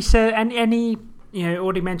 And Lisa, any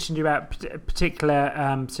already mentioned you about particular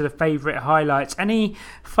sort of favourite highlights. Any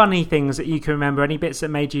funny things that you can remember? Any bits that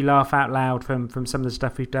made you laugh out loud from some of the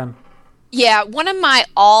stuff we've done? Yeah, one of my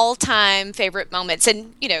all-time favorite moments,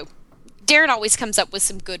 and, Darren always comes up with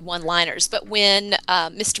some good one-liners, but when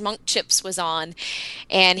Mr. Monk Chips was on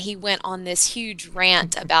and he went on this huge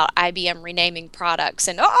rant about IBM renaming products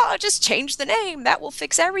and, just change the name, that will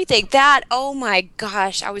fix everything. That, oh my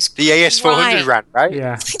gosh, I was the AS400 rant, right?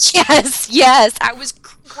 Yeah. Yes, I was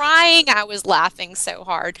crying. I was laughing so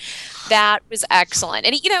hard. That was excellent.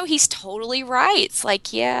 And, he's totally right. It's like,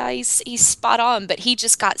 he's spot on, but he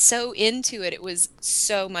just got so into it. It was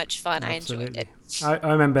so much fun. Absolutely. I enjoyed it.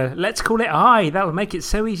 I remember, let's call it I. That will make it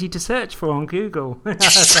so easy to search for on Google.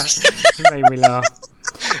 That made me laugh.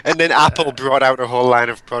 And then Apple brought out a whole line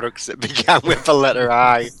of products that began with the letter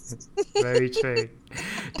I. Very true.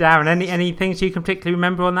 Darren, any things you can particularly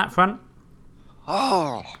remember on that front?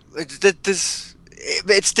 Oh,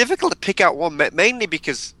 it's difficult to pick out one, mainly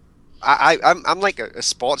because I'm like a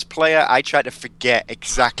sports player. I try to forget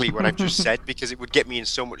exactly what I've just said because it would get me in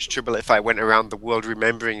so much trouble if I went around the world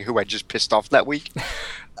remembering who I just pissed off that week.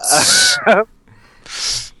 The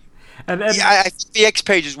X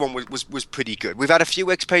Pages one was pretty good. We've had a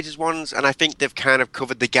few X Pages ones, and I think they've kind of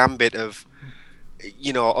covered the gambit of,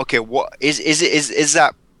 okay, what is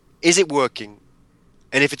it working?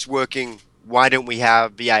 And if it's working, why don't we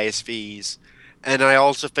have the ISVs? And I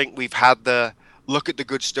also think we've had the look at the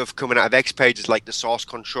good stuff coming out of X Pages, like the source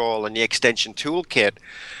control and the extension toolkit.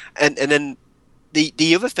 And then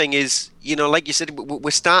the other thing is, like you said,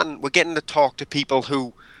 we're getting to talk to people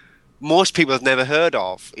who most people have never heard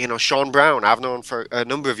of. Sean Brown, I've known for a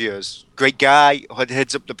number of years. Great guy,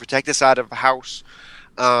 heads up the Protector side of the house.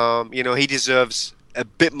 He deserves a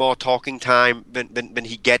bit more talking time than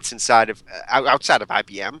he gets outside of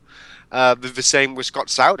IBM. The same with Scott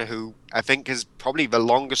Sauter, who I think is probably the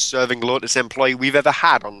longest serving Lotus employee we've ever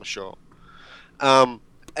had on the show. And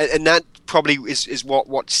that probably is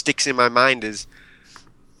what sticks in my mind is,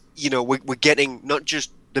 we're getting not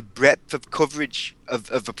just the breadth of coverage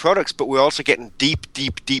of the products, but we're also getting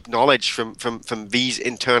deep knowledge from these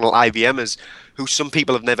internal IBMers who some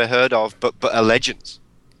people have never heard of, but are legends.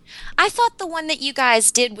 I thought the one that you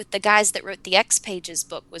guys did with the guys that wrote the X Pages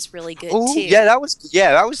book was really good too.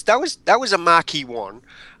 that was a marquee one,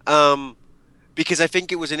 because I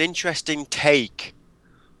think it was an interesting take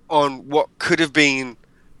on what could have been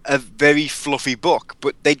a very fluffy book,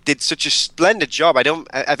 but they did such a splendid job.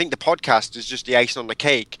 I think the podcast is just the icing on the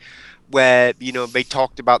cake, where they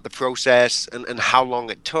talked about the process and how long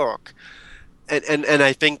it took, and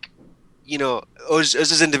I think us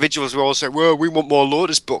as individuals were all saying, well, we want more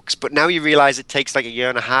Lotus books, but now you realize it takes like a year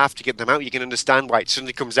and a half to get them out. You can understand why it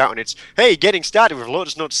suddenly comes out and it's, hey, getting started with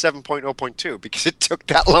Lotus Notes 7.0.2, because it took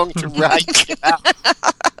that long to write it out.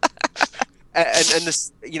 And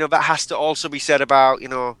this, that has to also be said about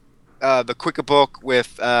the Quicker book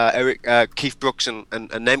with Keith Brooks and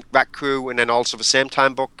that crew, and then also the Same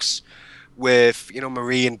Time books with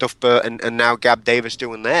Marie and Duffbert and now Gab Davis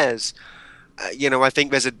doing theirs. I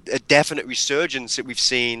think there's a definite resurgence that we've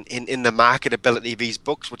seen in the marketability of these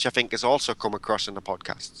books, which I think has also come across in the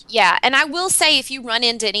podcasts. Yeah, and I will say, if you run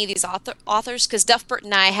into any of these authors, because Duffbert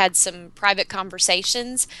and I had some private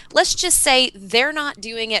conversations, let's just say they're not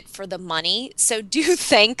doing it for the money. So do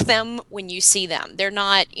thank them when you see them. They're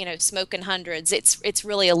not, smoking hundreds. It's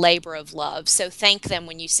really a labor of love. So thank them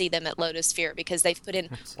when you see them at Lotus Sphere, because they've put in,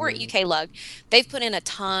 or at UK Lug, they've put in a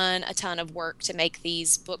ton of work to make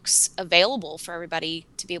these books available for everybody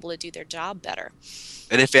to be able to do their job better.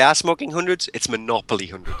 And if they are smoking hundreds, it's Monopoly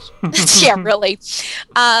hundreds. Yeah, really.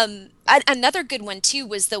 Another good one too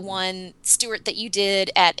was the one, Stuart, that you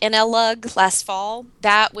did at NL Lug last fall.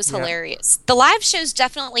 That was hilarious. The live shows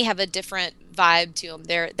definitely have a different vibe to them.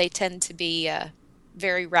 They tend to be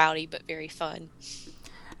very rowdy but very fun.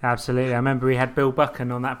 Absolutely. I remember we had Bill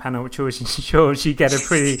Buchan on that panel, which always ensures you get a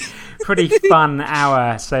pretty fun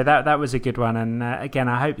hour. So that was a good one. And again,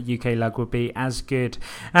 I hope UK Lug will be as good.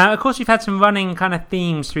 Of course, we've had some running kind of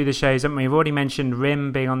themes through the shows, haven't we? We've already mentioned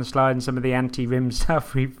RIM being on the slide and some of the anti-RIM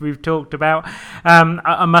stuff we've talked about.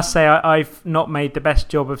 I must say, I've not made the best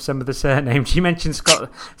job of some of the surnames. You mentioned Scott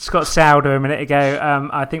Sauder a minute ago.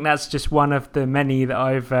 I think that's just one of the many that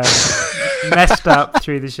I've messed up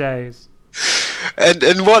through the shows.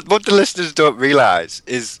 And what the listeners don't realise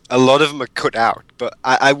is a lot of them are cut out. But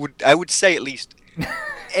I would say at least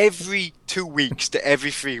every 2 weeks to every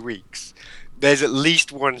 3 weeks, there's at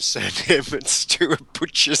least one surname that Stuart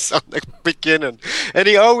butchers on the beginning. And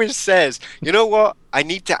he always says, you know what, I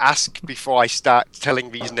need to ask before I start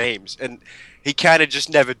telling these names. And he kind of just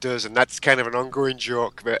never does. And that's kind of an ongoing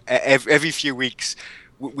joke. But every few weeks,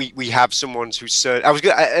 we have someone who's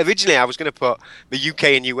originally I was going to put the UK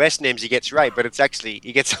and US names he gets right, but it's actually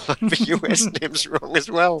he gets a lot of the US names wrong as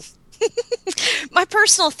well. My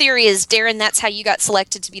personal theory is, Darren, that's how you got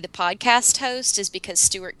selected to be the podcast host, is because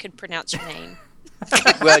Stuart could pronounce your name.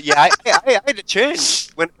 Well, yeah, I had to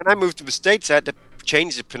change when I moved to the States. I had to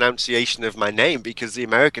change the pronunciation of my name because the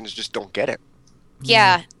Americans just don't get it.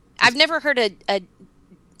 Yeah, I've never heard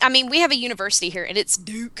I mean, we have a university here, and it's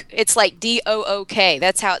Duke. It's like D-O-O-K.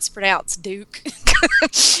 That's how it's pronounced, Duke.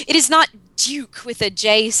 It is not Duke with a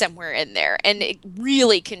J somewhere in there, and it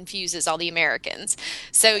really confuses all the Americans.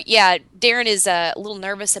 So, yeah, Darren is a little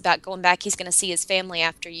nervous about going back. He's going to see his family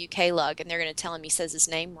after UK Lug, and they're going to tell him he says his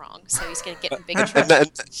name wrong. So he's going to get in big trouble.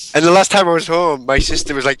 And the last time I was home, my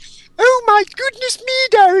sister was like, "Oh my goodness me,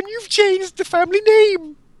 Darren, you've changed the family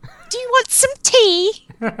name. Do you want some tea?"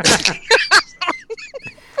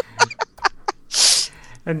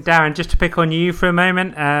 And Darren, just to pick on you for a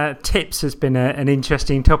moment, tips has been an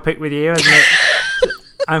interesting topic with you, hasn't it?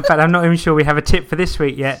 In fact, I'm not even sure we have a tip for this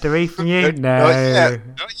week yet, do we, from you? No.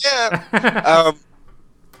 Not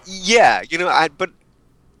yet. Yeah, but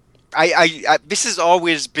this has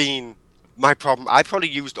always been my problem. I probably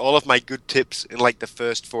used all of my good tips in like the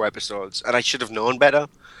first 4 episodes, and I should have known better,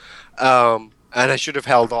 and I should have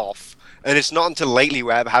held off. And it's not until lately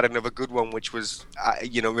where I've had another good one, which was,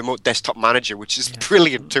 Remote Desktop Manager, which is a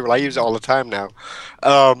brilliant tool. I use it all the time now.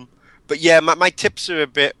 But yeah, my tips are a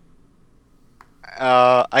bit...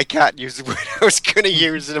 I can't use the word I was going to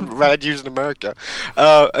use in America.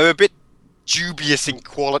 Are a bit dubious in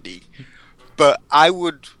quality. But I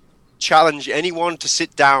would challenge anyone to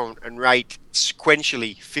sit down and write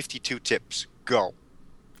sequentially 52 tips. Go.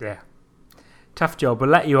 Yeah. Tough job. We'll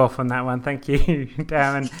let you off on that one. Thank you,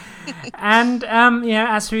 Darren. And,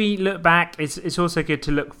 as we look back, it's also good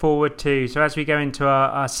to look forward to. So as we go into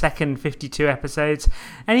our second 52 episodes,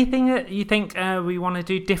 anything that you think we want to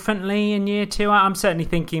do differently in year 2? I'm certainly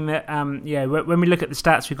thinking that, when we look at the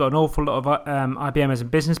stats, we've got an awful lot of IBMers and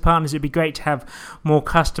business partners. It'd be great to have more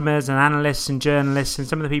customers and analysts and journalists and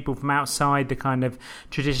some of the people from outside the kind of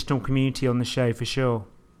traditional community on the show for sure.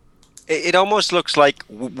 It almost looks like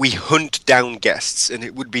we hunt down guests, and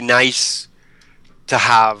it would be nice to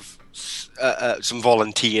have some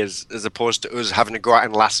volunteers as opposed to us having to go out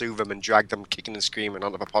and lasso them and drag them kicking and screaming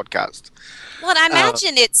onto the podcast. Well, and I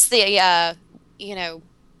imagine it's the,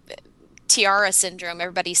 tiara syndrome.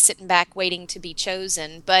 Everybody's sitting back waiting to be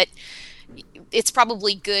chosen. But it's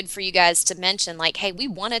probably good for you guys to mention, like, hey, we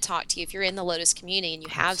want to talk to you. If you're in the Lotus community and you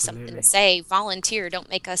have something to say, volunteer. Don't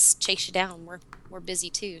make us chase you down. We're busy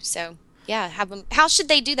too. So yeah, have them. How should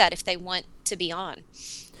they do that if they want to be on?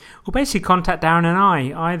 Well, basically contact Darren and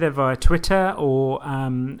I either via Twitter or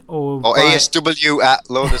via... ASW at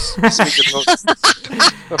Lotus.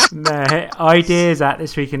 No, ideas at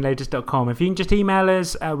thisweekinlotus.com. If you can just email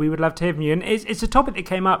us, we would love to hear from you. And it's a topic that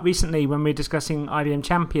came up recently when we were discussing IBM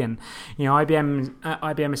Champion. You know,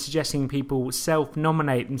 IBM is suggesting people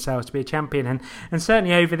self-nominate themselves to be a champion, and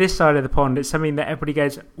certainly over this side of the pond, it's something that everybody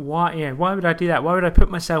goes, why would I do that? Why would I put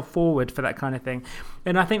myself forward for that kind of thing?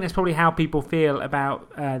 And I think that's probably how people feel about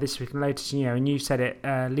This Week in Lotus. You know, and you said it,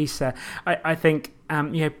 Lisa. I think.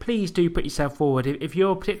 Please do put yourself forward. If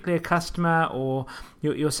you're particularly a customer or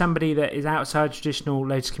you're somebody that is outside traditional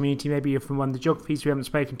Lotus community, maybe you're from one of the geographies we haven't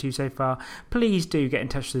spoken to so far, please do get in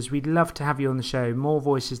touch with us. We'd love to have you on the show. More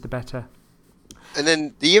voices, the better. And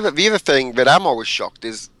then the other thing that I'm always shocked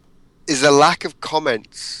is the lack of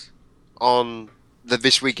comments on the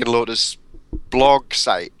This Week in Lotus blog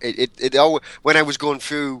site. When I was going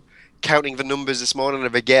through counting the numbers this morning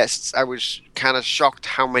of the guests, I was kind of shocked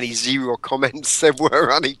how many 0 comments there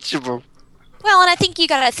were on each of them. Well, and I think you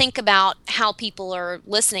got to think about how people are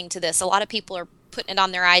listening to this. A lot of people are putting it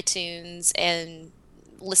on their iTunes and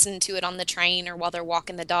listening to it on the train or while they're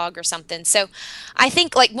walking the dog or something. So I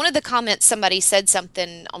think, like, one of the comments, somebody said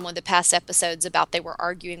something on one of the past episodes about they were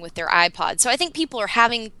arguing with their iPod. So I think people are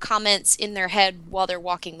having comments in their head while they're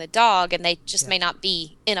walking the dog, and they just may not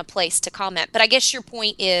be in a place to comment. But I guess your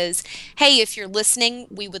point is, hey, if you're listening,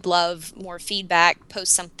 we would love more feedback.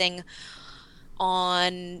 Post something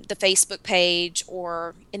on the Facebook page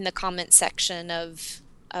or in the comment section of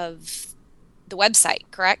the website,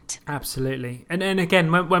 correct? Absolutely. And again,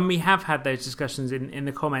 when we have had those discussions in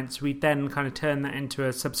the comments, we then kind of turn that into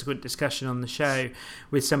a subsequent discussion on the show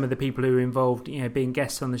with some of the people who are involved, you know, being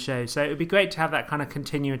guests on the show. So it would be great to have that kind of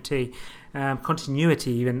continuity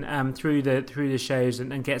even through the shows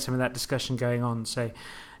and get some of that discussion going on. So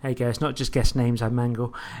there you go. It's not just guest names I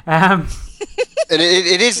mangle. And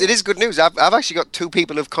it is good news. I've actually got 2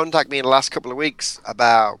 people who've contacted me in the last couple of weeks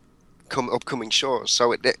about upcoming shows,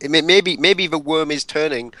 so it maybe the worm is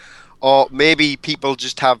turning, or maybe people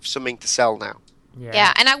just have something to sell now.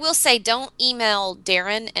 Yeah, and I will say, don't email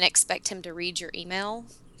Darren and expect him to read your email.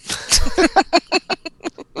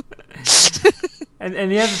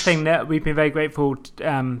 And the other thing that we've been very grateful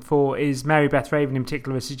for is Mary Beth Raven in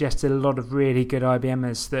particular has suggested a lot of really good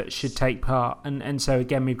IBMers that should take part. And so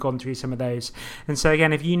again, we've gone through some of those. And so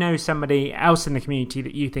again, if you know somebody else in the community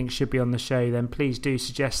that you think should be on the show, then please do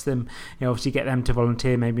suggest them. You know, obviously get them to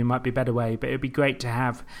volunteer maybe might be a better way. But it would be great to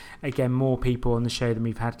have, again, more people on the show than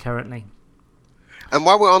we've had currently. And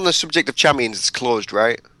while we're on the subject of champions, it's closed,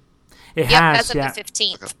 right? It has, as of the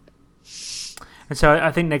 15th. Okay. And so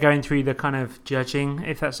I think they're going through the kind of judging,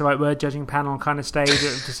 if that's the right word, judging panel kind of stage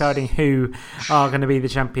of deciding who are going to be the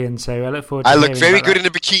champions. So I look forward to I look very good that. in a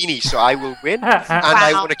bikini, so I will win. And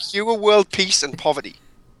I want to cure world peace and poverty.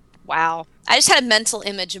 Wow. I just had a mental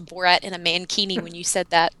image of Borat in a mankini when you said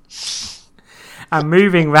that. I'm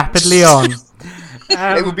moving rapidly on.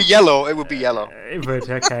 It would be yellow. It would be yellow. It would,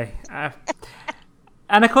 okay.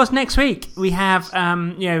 And of course, next week we have,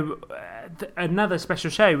 another special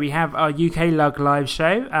show. We have our UK Lug live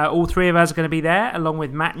show. All 3 of us are going to be there, along with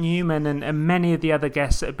Matt Newman and many of the other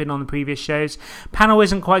guests that have been on the previous shows. Panel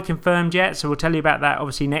isn't quite confirmed yet, so we'll tell you about that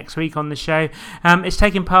obviously next week on the show. It's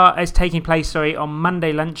taking place on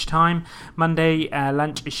Monday lunchtime. Monday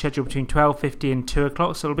lunch is scheduled between 12:50 and 2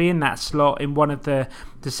 o'clock, so it'll be in that slot in one of the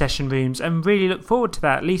session rooms, and really look forward to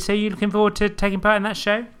that. Lisa, are you looking forward to taking part in that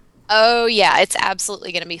show? Oh yeah, it's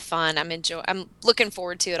absolutely going to be fun. I'm looking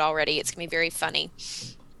forward to it already. It's going to be very funny.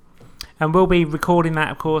 And we'll be recording that,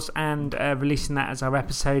 of course, and releasing that as our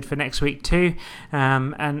episode for next week too.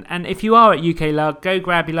 And if you are at UK Lug, go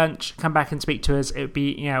grab your lunch, come back and speak to us. It would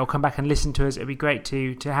be, or come back and listen to us. It'd be great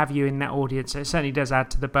to have you in that audience. It certainly does add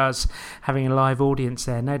to the buzz having a live audience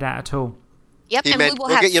there, no doubt at all. Yep, He and meant, we will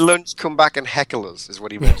go have. get your lunch, come back and heckle us, is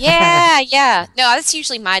what he meant. Yeah. No, that's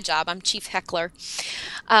usually my job. I'm chief heckler,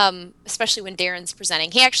 especially when Darren's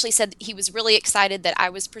presenting. He actually said he was really excited that I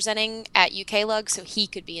was presenting at UK Lug, so he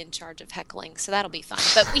could be in charge of heckling. So that'll be fun.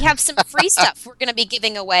 But we have some free stuff we're going to be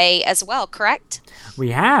giving away as well, correct?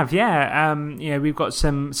 We have, yeah. We've got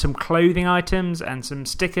some clothing items and some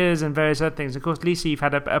stickers and various other things. Of course, Lisa, you've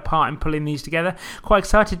had a part in pulling these together. Quite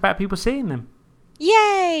excited about people seeing them.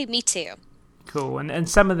 Yay! Me too. cool. And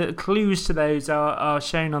some of the clues to those are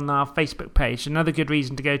shown on our Facebook page. Another good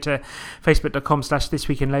reason to go to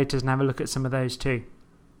facebook.com/thisweekinlotus and have a look at some of those too.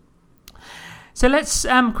 So let's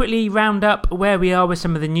quickly round up where we are with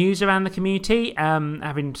some of the news around the community,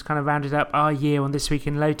 having just kind of rounded up our year on This Week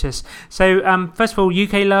in Lotus. So first of all,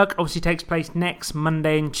 UK Lug obviously takes place next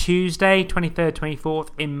Monday and Tuesday, 23rd,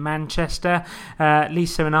 24th in Manchester.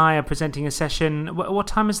 Lisa and I are presenting a session. What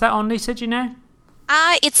time is that on, Lisa, do you know?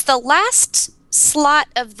 It's the last slot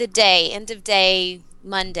of the day, end of day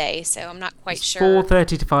Monday, so I'm not quite sure.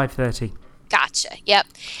 4:30 to 5:30. Gotcha. Yep.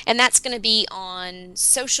 And that's going to be on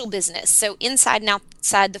social business. So inside and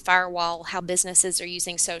outside the firewall, how businesses are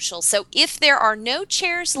using social. So if there are no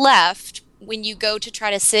chairs left when you go to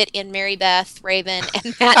try to sit in Mary Beth, Raven,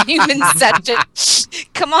 and Matt Newman's session,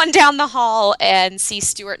 come on down the hall and see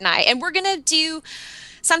Stuart and I. And we're going to do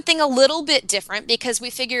something a little bit different because we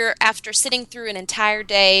figure after sitting through an entire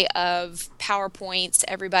day of PowerPoints,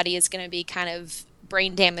 everybody is going to be kind of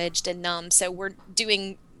brain damaged and numb. So we're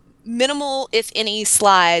doing minimal, if any,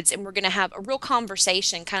 slides, and we're going to have a real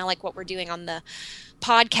conversation, kind of like what we're doing on the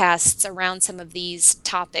podcasts around some of these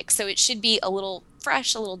topics. So it should be a little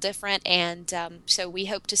fresh, a little different, and so we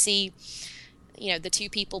hope to see, the two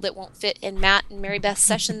people that won't fit in Matt and Mary Beth's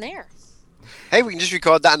session there. Hey, we can just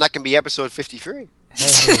record that, and that can be episode 53.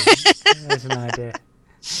 Hey, there's an idea.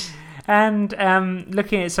 And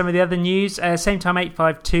looking at some of the other news, Same Time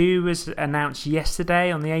 852 was announced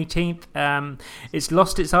yesterday on the 18th. It's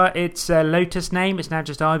lost its Lotus name. It's now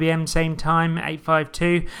just IBM Same Time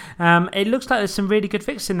 852. It looks like there's some really good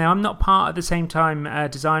fixes in there. I'm not part of the Same Time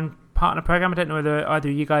design partner program. I don't know whether either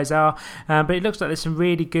of you guys are, but it looks like there's some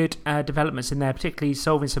really good developments in there, particularly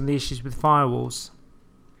solving some of the issues with firewalls.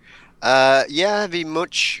 The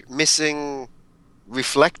much missing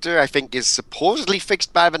Reflector, I think, is supposedly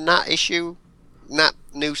fixed by the NAT issue, NAT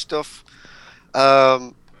new stuff.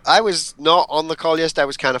 I was not on the call yesterday. I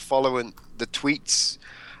was kind of following the tweets.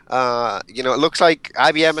 It looks like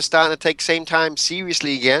IBM is starting to take Same Time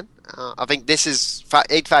seriously again. I think this is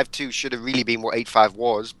 852 should have really been what 85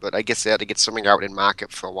 was, but I guess they had to get something out in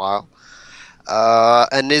market for a while.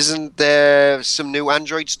 And isn't there some new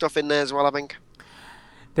Android stuff in there as well, I think?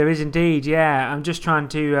 There is indeed, yeah. I'm just trying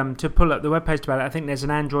to pull up the web post about it. I think there's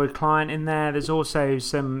an Android client in there. There's also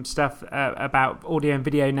some stuff about audio and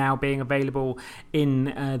video now being available in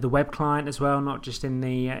the web client as well, not just in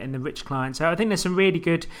the rich client. So I think there's some really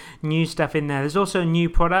good new stuff in there. There's also a new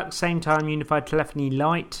product, Same Time Unified Telephony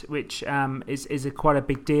Lite, which is quite a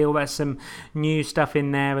big deal. There's some new stuff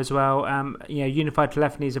in there as well. Unified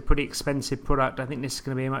Telephony is a pretty expensive product. I think this is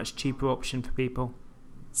going to be a much cheaper option for people.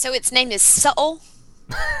 So its name is Subtle.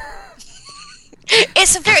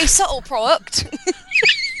 It's a very subtle product.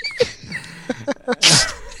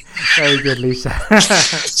 Very good, Lisa.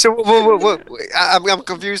 So, I'm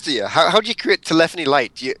confused here. How do you create telephony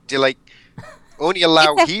light? Do you like only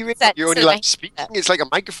allow hearing? You only allow speaking? It's like a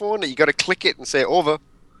microphone that you got to click it and say over.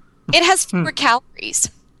 It has fewer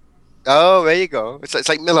calories. Oh, there you go. It's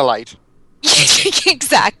like Miller Lite.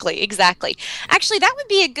 Exactly. Actually, that would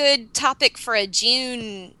be a good topic for a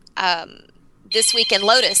June This Week in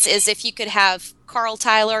Lotus, is if you could have Carl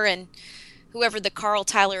Tyler and whoever the Carl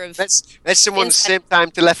Tyler of... That's someone's Same Time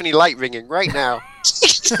telephony light ringing right now.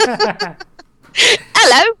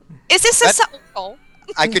 Hello? Is this a subtle call?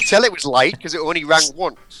 I could tell it was light because it only rang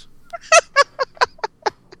once.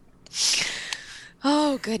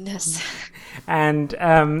 Oh, goodness. And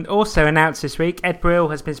also announced this week, Ed Brill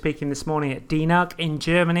has been speaking this morning at DNUG in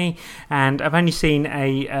Germany, and I've only seen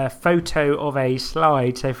a photo of a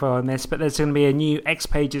slide so far on this, but there's going to be a new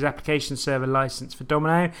XPages application server license for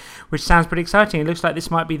Domino, which sounds pretty exciting. It looks like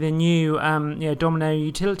this might be the new Domino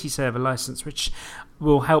utility server license, which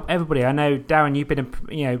will help everybody. I know, Darren, you've been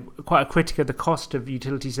quite a critic of the cost of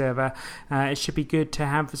utility server. It should be good to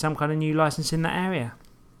have some kind of new license in that area.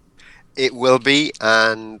 It will be,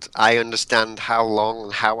 and I understand how long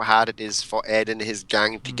and how hard it is for Ed and his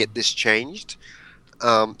gang to get this changed.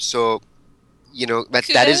 That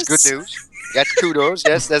is good news. That's kudos.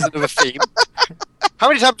 Yes, there's another theme. How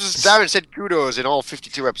many times has Darren said kudos in all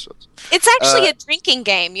 52 episodes? It's actually a drinking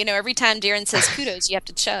game. Every time Darren says kudos, you have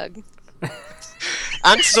to chug.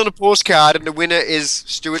 Answers on a postcard, and the winner is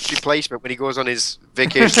Stuart's replacement when he goes on his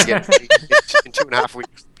vacation again in 2.5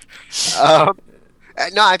 weeks.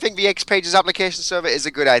 No, I think the XPages application server is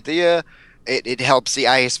a good idea. It helps the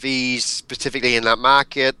ISVs specifically in that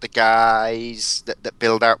market, the guys that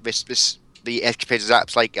build out the XPages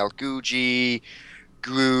apps like Elguji,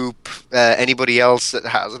 Group, anybody else that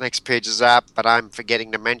has an XPages app, but I'm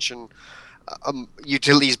forgetting to mention.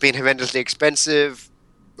 Utilities being horrendously expensive.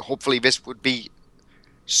 Hopefully this would be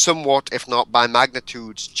somewhat, if not by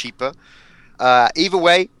magnitudes, cheaper. Either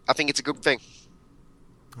way, I think it's a good thing.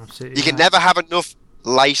 Absolutely. You can never have enough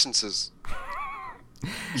licenses.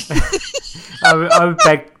 I would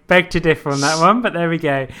beg to differ on that one, but there we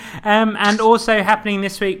go. And also happening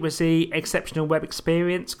this week was the Exceptional Web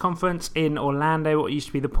Experience Conference in Orlando, what used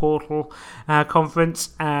to be the Portal Conference.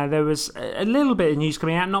 There was a little bit of news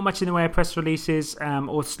coming out, not much in the way of press releases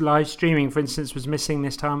or live streaming, for instance, was missing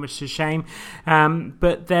this time, which is a shame.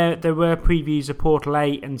 But there were previews of Portal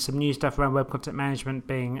 8 and some new stuff around web content management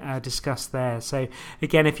being discussed there. So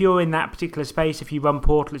again, if you're in that particular space, if you run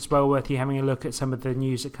Portal, it's well worth you having a look at some of the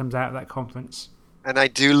news that comes out of that conference. And I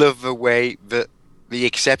do love the way that the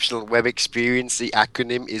Exceptional Web Experience, the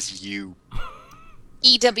acronym is U.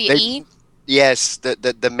 EWE? Yes,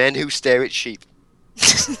 the men who stare at sheep.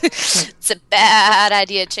 It's a bad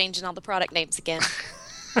idea changing all the product names again.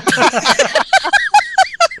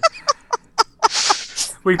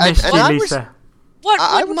 We've missed you, Lisa.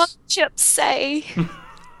 What would Mudchip say?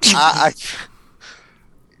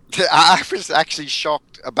 I was actually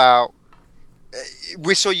shocked about.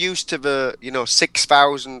 We're so used to the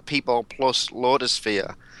 6,000 people plus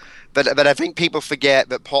Lotusphere, but I think people forget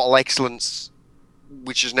that Portal Excellence,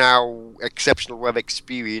 which is now Exceptional Web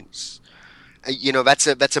Experience,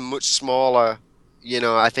 that's a much smaller.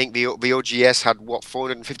 I think the OGS had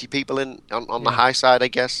 450 people on the high side, I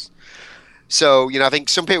guess. So I think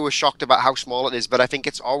some people were shocked about how small it is, but I think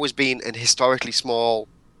it's always been an historically small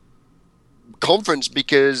conference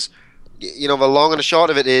because the long and the short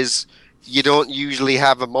of it is. You don't usually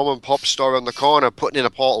have a mom and pop store on the corner putting in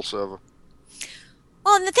a Portal server.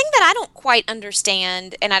 Well, and the thing that I don't quite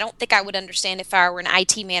understand, and I don't think I would understand if I were an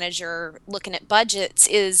IT manager looking at budgets,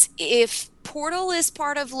 is if Portal is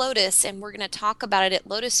part of Lotus and we're going to talk about it at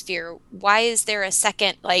Lotusphere, why is there a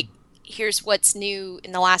second, here's what's new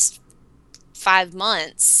in the last 5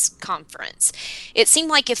 months conference? It seemed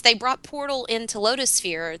like if they brought Portal into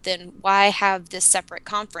Lotusphere, then why have this separate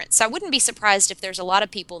conference? So I wouldn't be surprised if there's a lot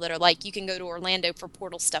of people that are like, you can go to Orlando for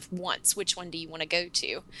Portal stuff once. Which one do you want to go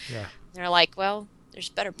to? Yeah. They're like, well, there's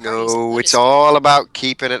better parties. No, it's all about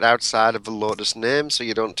keeping it outside of the Lotus name so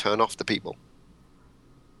you don't turn off the people.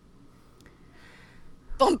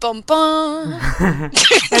 Bum, bum, bum.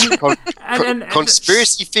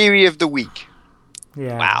 Conspiracy theory of the week.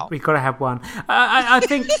 Yeah, wow. We've got to have one. I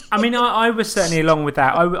think, I was certainly along with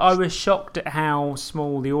that. I was shocked at how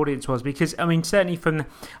small the audience was because, certainly I'm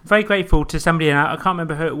very grateful to somebody, and I can't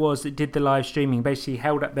remember who it was that did the live streaming, basically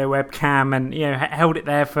held up their webcam and, held it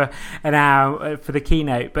there for an hour for the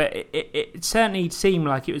keynote. But it certainly seemed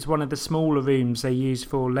like it was one of the smaller rooms they used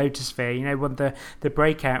for Lotusphere. One of the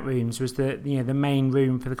breakout rooms was the main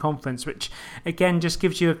room for the conference, which, again, just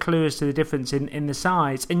gives you a clue as to the difference in the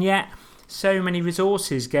size. And yet, so many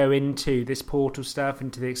resources go into this Portal stuff,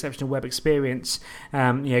 into the Exceptional Web Experience,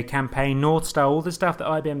 campaign, North Star, all the stuff that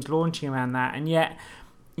IBM's launching around that, and yet,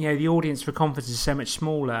 the audience for conferences is so much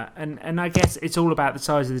smaller. And I guess it's all about the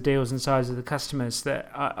size of the deals and the size of the customers that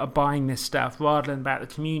are buying this stuff, rather than about the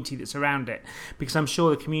community that's around it. Because I'm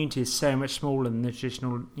sure the community is so much smaller than the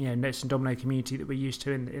traditional, Notes and Domino community that we're used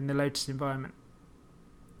to in the Lotus environment.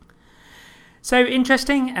 So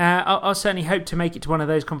interesting. I'll certainly hope to make it to one of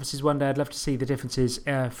those conferences one day. I'd love to see the differences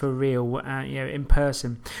for real, in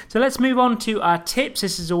person. So let's move on to our tips.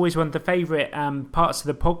 This is always one of the favourite parts of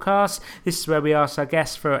the podcast. This is where we ask our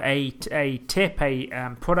guests for a tip,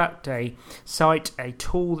 a product, a site, a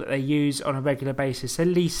tool that they use on a regular basis. So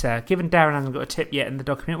Lisa, given Darren hasn't got a tip yet in the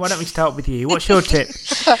document, why don't we start with you? What's your tip?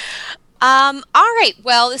 All right.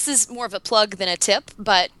 Well, this is more of a plug than a tip,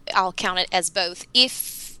 but I'll count it as both.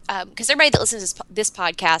 Because everybody that listens to this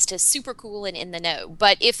podcast is super cool and in the know.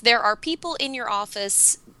 But if there are people in your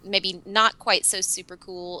office, maybe not quite so super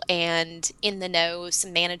cool and in the know,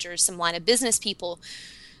 some managers, some line of business people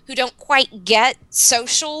who don't quite get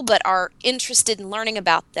social but are interested in learning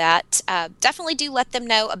about that, definitely do let them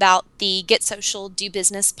know about the Get Social, Do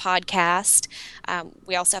Business podcast.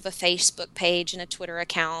 We also have a Facebook page and a Twitter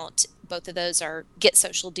account. Both of those are Get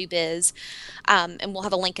Social, Do Biz. And we'll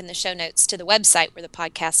have a link in the show notes to the website where the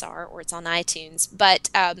podcasts are, or it's on iTunes. But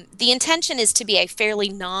the intention is to be a fairly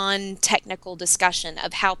non-technical discussion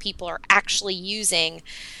of how people are actually using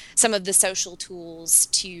some of the social tools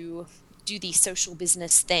to do these social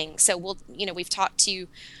business things. So we've talked to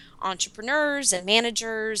entrepreneurs and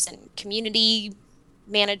managers and community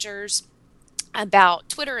managers about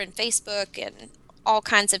Twitter and Facebook and all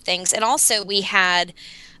kinds of things. And also we had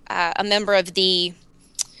a member of the,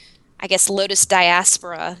 Lotus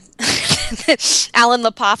diaspora, Alan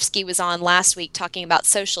Lepofsky, was on last week talking about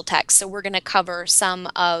social text. So we're going to cover some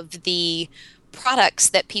of the products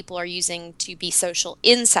that people are using to be social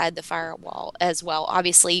inside the firewall as well.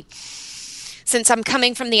 Obviously, since I'm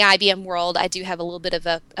coming from the IBM world, I do have a little bit of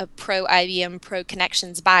a pro IBM, pro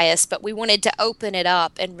connections bias, but we wanted to open it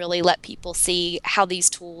up and really let people see how these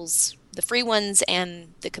tools, the free ones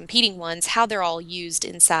and the competing ones, how they're all used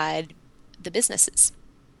inside the businesses.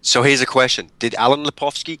 So here's a question. Did Alan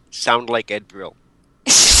Lepofsky sound like Ed Brill?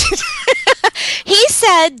 He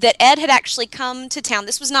said that Ed had actually come to town.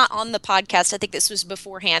 This was not on the podcast. I think this was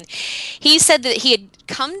beforehand. He said that Ed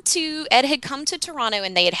had come to Toronto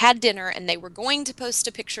and they had had dinner and they were going to post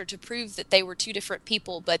a picture to prove that they were two different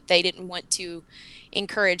people, but they didn't want to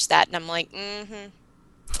encourage that. And I'm like,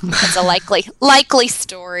 that's a likely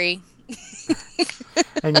story.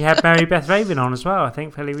 And you had Mary Beth Raven on as well, I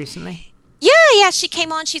think, fairly recently. Yeah, she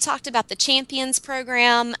came on. She talked about the Champions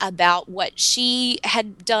program, about what she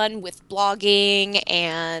had done with blogging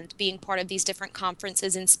and being part of these different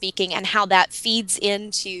conferences and speaking, and how that feeds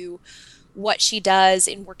into what she does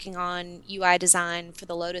in working on UI design for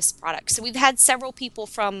the Lotus product. So we've had several people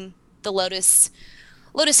from the Lotus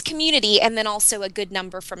community, and then also a good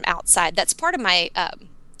number from outside. That's part of my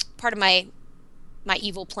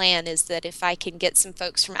evil plan, is that if I can get some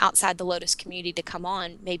folks from outside the Lotus community to come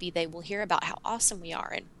on, maybe they will hear about how awesome we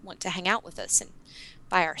are and want to hang out with us and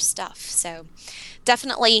buy our stuff. So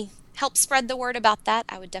definitely help spread the word about that.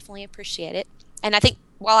 I would definitely appreciate it. And I think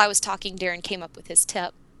while I was talking, Darren came up with his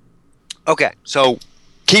tip. Okay, so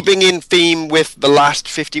keeping in theme with the last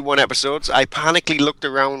 51 episodes, I panically looked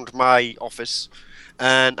around my office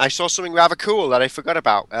and I saw something rather cool that I forgot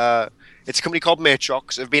about. It's a company called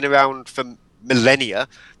Matrox. They've been around for millennia.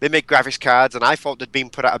 They make graphics cards, and I thought they'd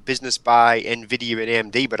been put out of business by Nvidia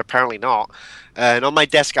and AMD, but apparently not. And on my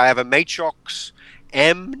desk I have a Matrox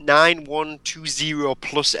M9120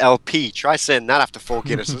 Plus LP. Try saying that after 4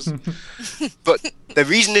 Guinnesses. But the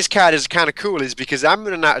reason this card is kind of cool is because I'm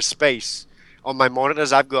running out of space on my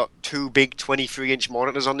monitors. I've got 2 big 23-inch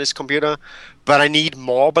monitors on this computer, but I need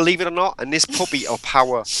more, believe it or not, and this puppy will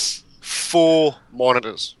power 4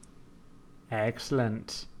 monitors.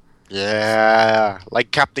 Excellent. Yeah,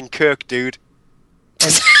 like Captain Kirk, dude.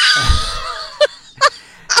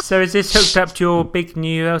 So is this hooked up to your big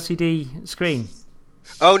new LCD screen?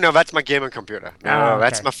 Oh, no, that's my gaming computer. No, okay.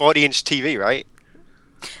 That's my 40-inch TV, right?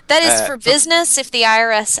 That is for business, if the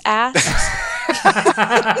IRS asks.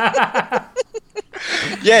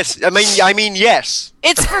 Yes, I mean, yes.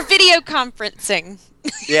 It's for video conferencing.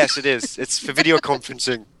 Yes, it is. It's for video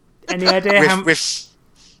conferencing. Any idea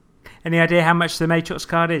Any how much the Matrox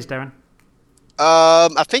card is, Darren?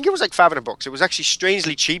 I think it was like $500. It was actually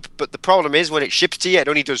strangely cheap, but the problem is when it ships to you, it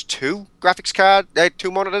only does 2 graphics card, 2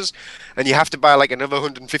 monitors, and you have to buy like another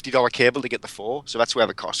 $150 cable to get the 4. So that's where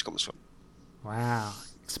the cost comes from. Wow.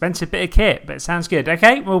 Expensive bit of kit, but it sounds good.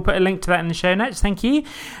 Okay, we'll put a link to that in the show notes. Thank you.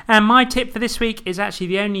 And my tip for this week is actually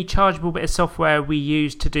the only chargeable bit of software we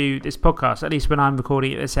use to do this podcast, at least when I'm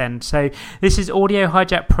recording at this end. So this is Audio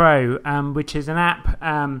Hijack Pro, which is an app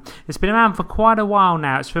that's been around for quite a while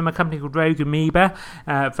now. It's from a company called Rogue Amoeba,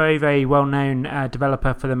 very, very well-known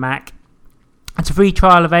developer for the Mac. It's a free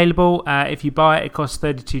trial available. If you buy it, it costs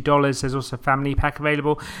 $32. There's also a family pack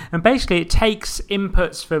available. And basically, it takes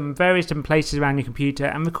inputs from various different places around your computer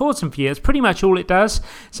and records them for you. That's pretty much all it does.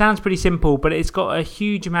 Sounds pretty simple, but it's got a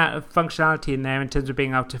huge amount of functionality in there in terms of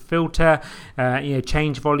being able to filter,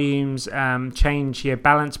 change volumes, change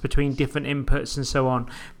balance between different inputs and so on.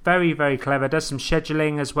 Very, very clever. Does some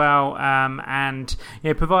scheduling as well, and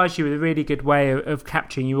provides you with a really good way of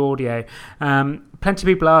capturing your audio. Plenty of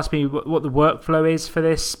people ask me what the workflow is for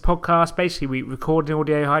this podcast. Basically, we record an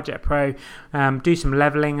Audio Hijack Pro, do some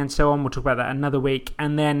leveling and so on. We'll talk about that another week,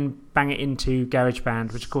 and then bang it into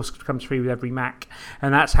GarageBand, which of course comes free with every Mac.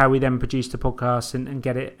 And that's how we then produce the podcast and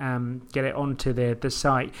get it onto the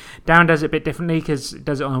site. Darren does it a bit differently because it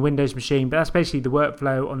does it on a Windows machine, but that's basically the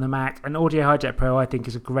workflow on the Mac. And Audio Hijack Pro, I think,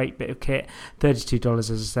 is a great bit of kit. $32,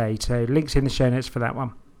 as I say. So links in the show notes for that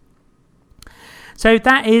one. So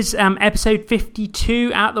that is episode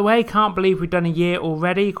 52 out the way. Can't believe we've done a year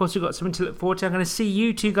already. Of course, we've got something to look forward to. I'm going to see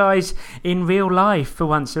you two guys in real life for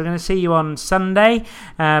once. So we're going to see you on Sunday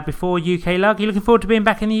before UK Lug. Are you looking forward to being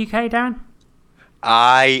back in the UK, Darren?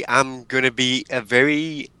 I am going to be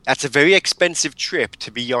that's a very expensive trip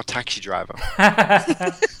to be your taxi driver.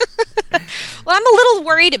 Well, I'm a little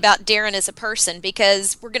worried about Darren as a person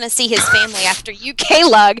because we're going to see his family after UK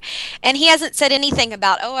Lug, and he hasn't said anything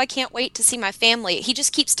about, I can't wait to see my family. He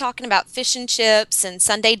just keeps talking about fish and chips and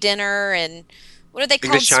Sunday dinner and what are they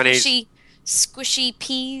called? Squishy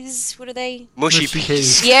peas? What are they? Mushy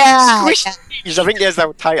peas. Yeah. Squishy peas. I think there's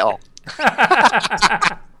that title.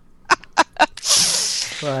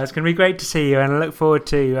 Well, it's going to be great to see you, and I look forward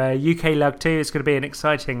to UK Lug 2. It's going to be an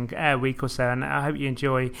exciting week or so, and I hope you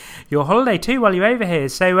enjoy your holiday too while you're over here.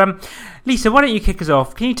 So, Lisa, why don't you kick us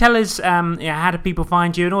off? Can you tell us how do people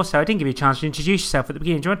find you? And also, I didn't give you a chance to introduce yourself at the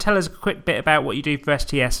beginning. Do you want to tell us a quick bit about what you do for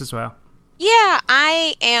STS as well? Yeah,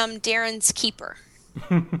 I am Darren's keeper.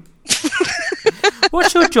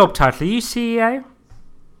 What's your job title? Are you CEO?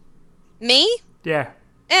 Me? Yeah.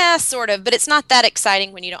 Sort of, but it's not that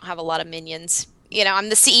exciting when you don't have a lot of minions. You know, I'm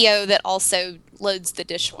the CEO that also loads the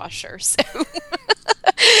dishwasher. So,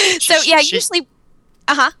 usually,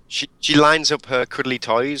 She lines up her cuddly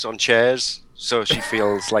toys on chairs so she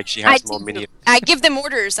feels like she has more minions. I give them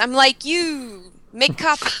orders. I'm like, you make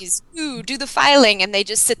copies, you do the filing, and they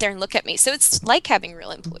just sit there and look at me. So it's like having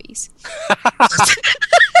real employees.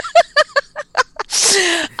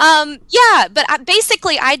 But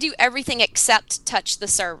I do everything except touch the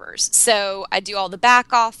servers. So I do all the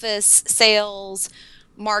back office, sales,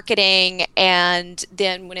 marketing, and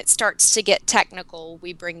then when it starts to get technical,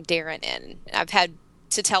 we bring Darren in. I've had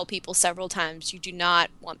to tell people several times, you do not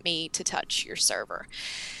want me to touch your server.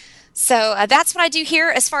 So that's what I do here.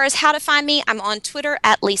 As far as how to find me, I'm on Twitter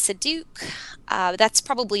at Lisa Duke. That's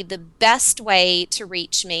probably the best way to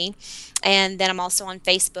reach me. And then I'm also on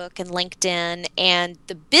Facebook and LinkedIn. And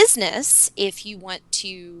the business, if you want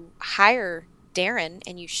to hire Darren,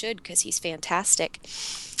 and you should because he's fantastic,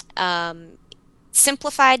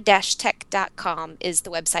 simplified-tech.com is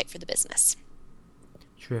the website for the business.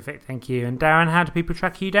 Terrific, thank you. And Darren, how do people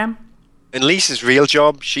track you down? In Lisa's real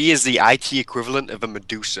job, she is the IT equivalent of a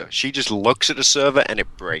Medusa. She just looks at a server and it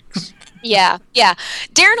breaks. Yeah.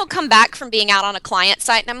 Darren will come back from being out on a client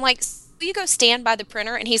site, and I'm like, will you go stand by the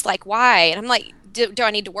printer? And he's like, why? And I'm like, do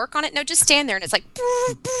I need to work on it? No, just stand there. And it's like,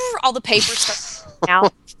 brr, brr, all the paper starts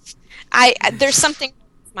out. There's something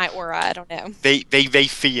with my aura. I don't know. They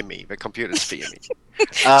fear me. The computers fear me.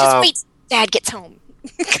 Just wait till Dad gets home.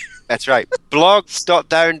 That's right.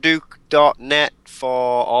 blog.darrenduke.net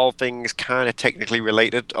for all things kind of technically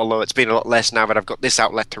related, although it's been a lot less now that I've got this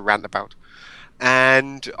outlet to rant about.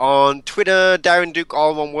 And on Twitter, Darren Duke,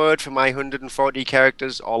 all one word for my 140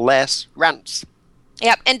 characters or less rants.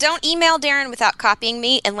 Yep, and don't email Darren without copying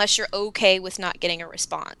me unless you're okay with not getting a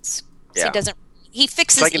response. So Yeah. He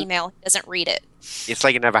fixes like email, he doesn't read it. It's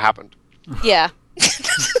like it never happened. Yeah.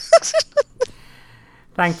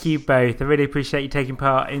 Thank you both. I really appreciate you taking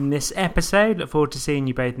part in this episode. Look forward to seeing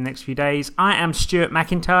you both in the next few days. I am Stuart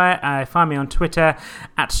McIntyre. Find me on Twitter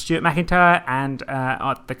at Stuart McIntyre and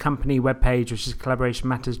at the company webpage, which is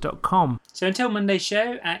collaborationmatters.com. So until Monday's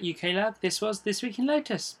show at UK Lug, this was This Week in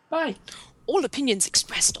Lotus. Bye. All opinions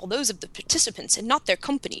expressed are those of the participants and not their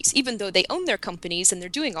companies, even though they own their companies and they're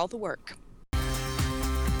doing all the work.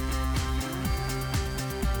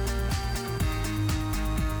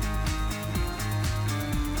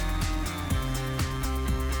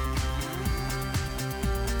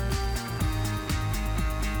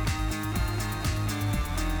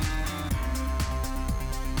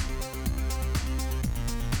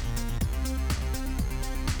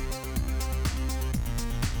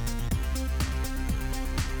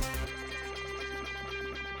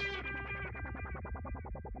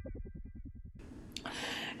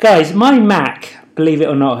 Guys, my Mac, believe it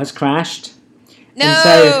or not, has crashed.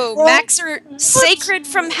 No, Macs are sacred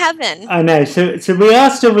from heaven. I know, so we are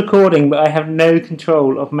still recording, but I have no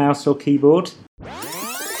control of mouse or keyboard.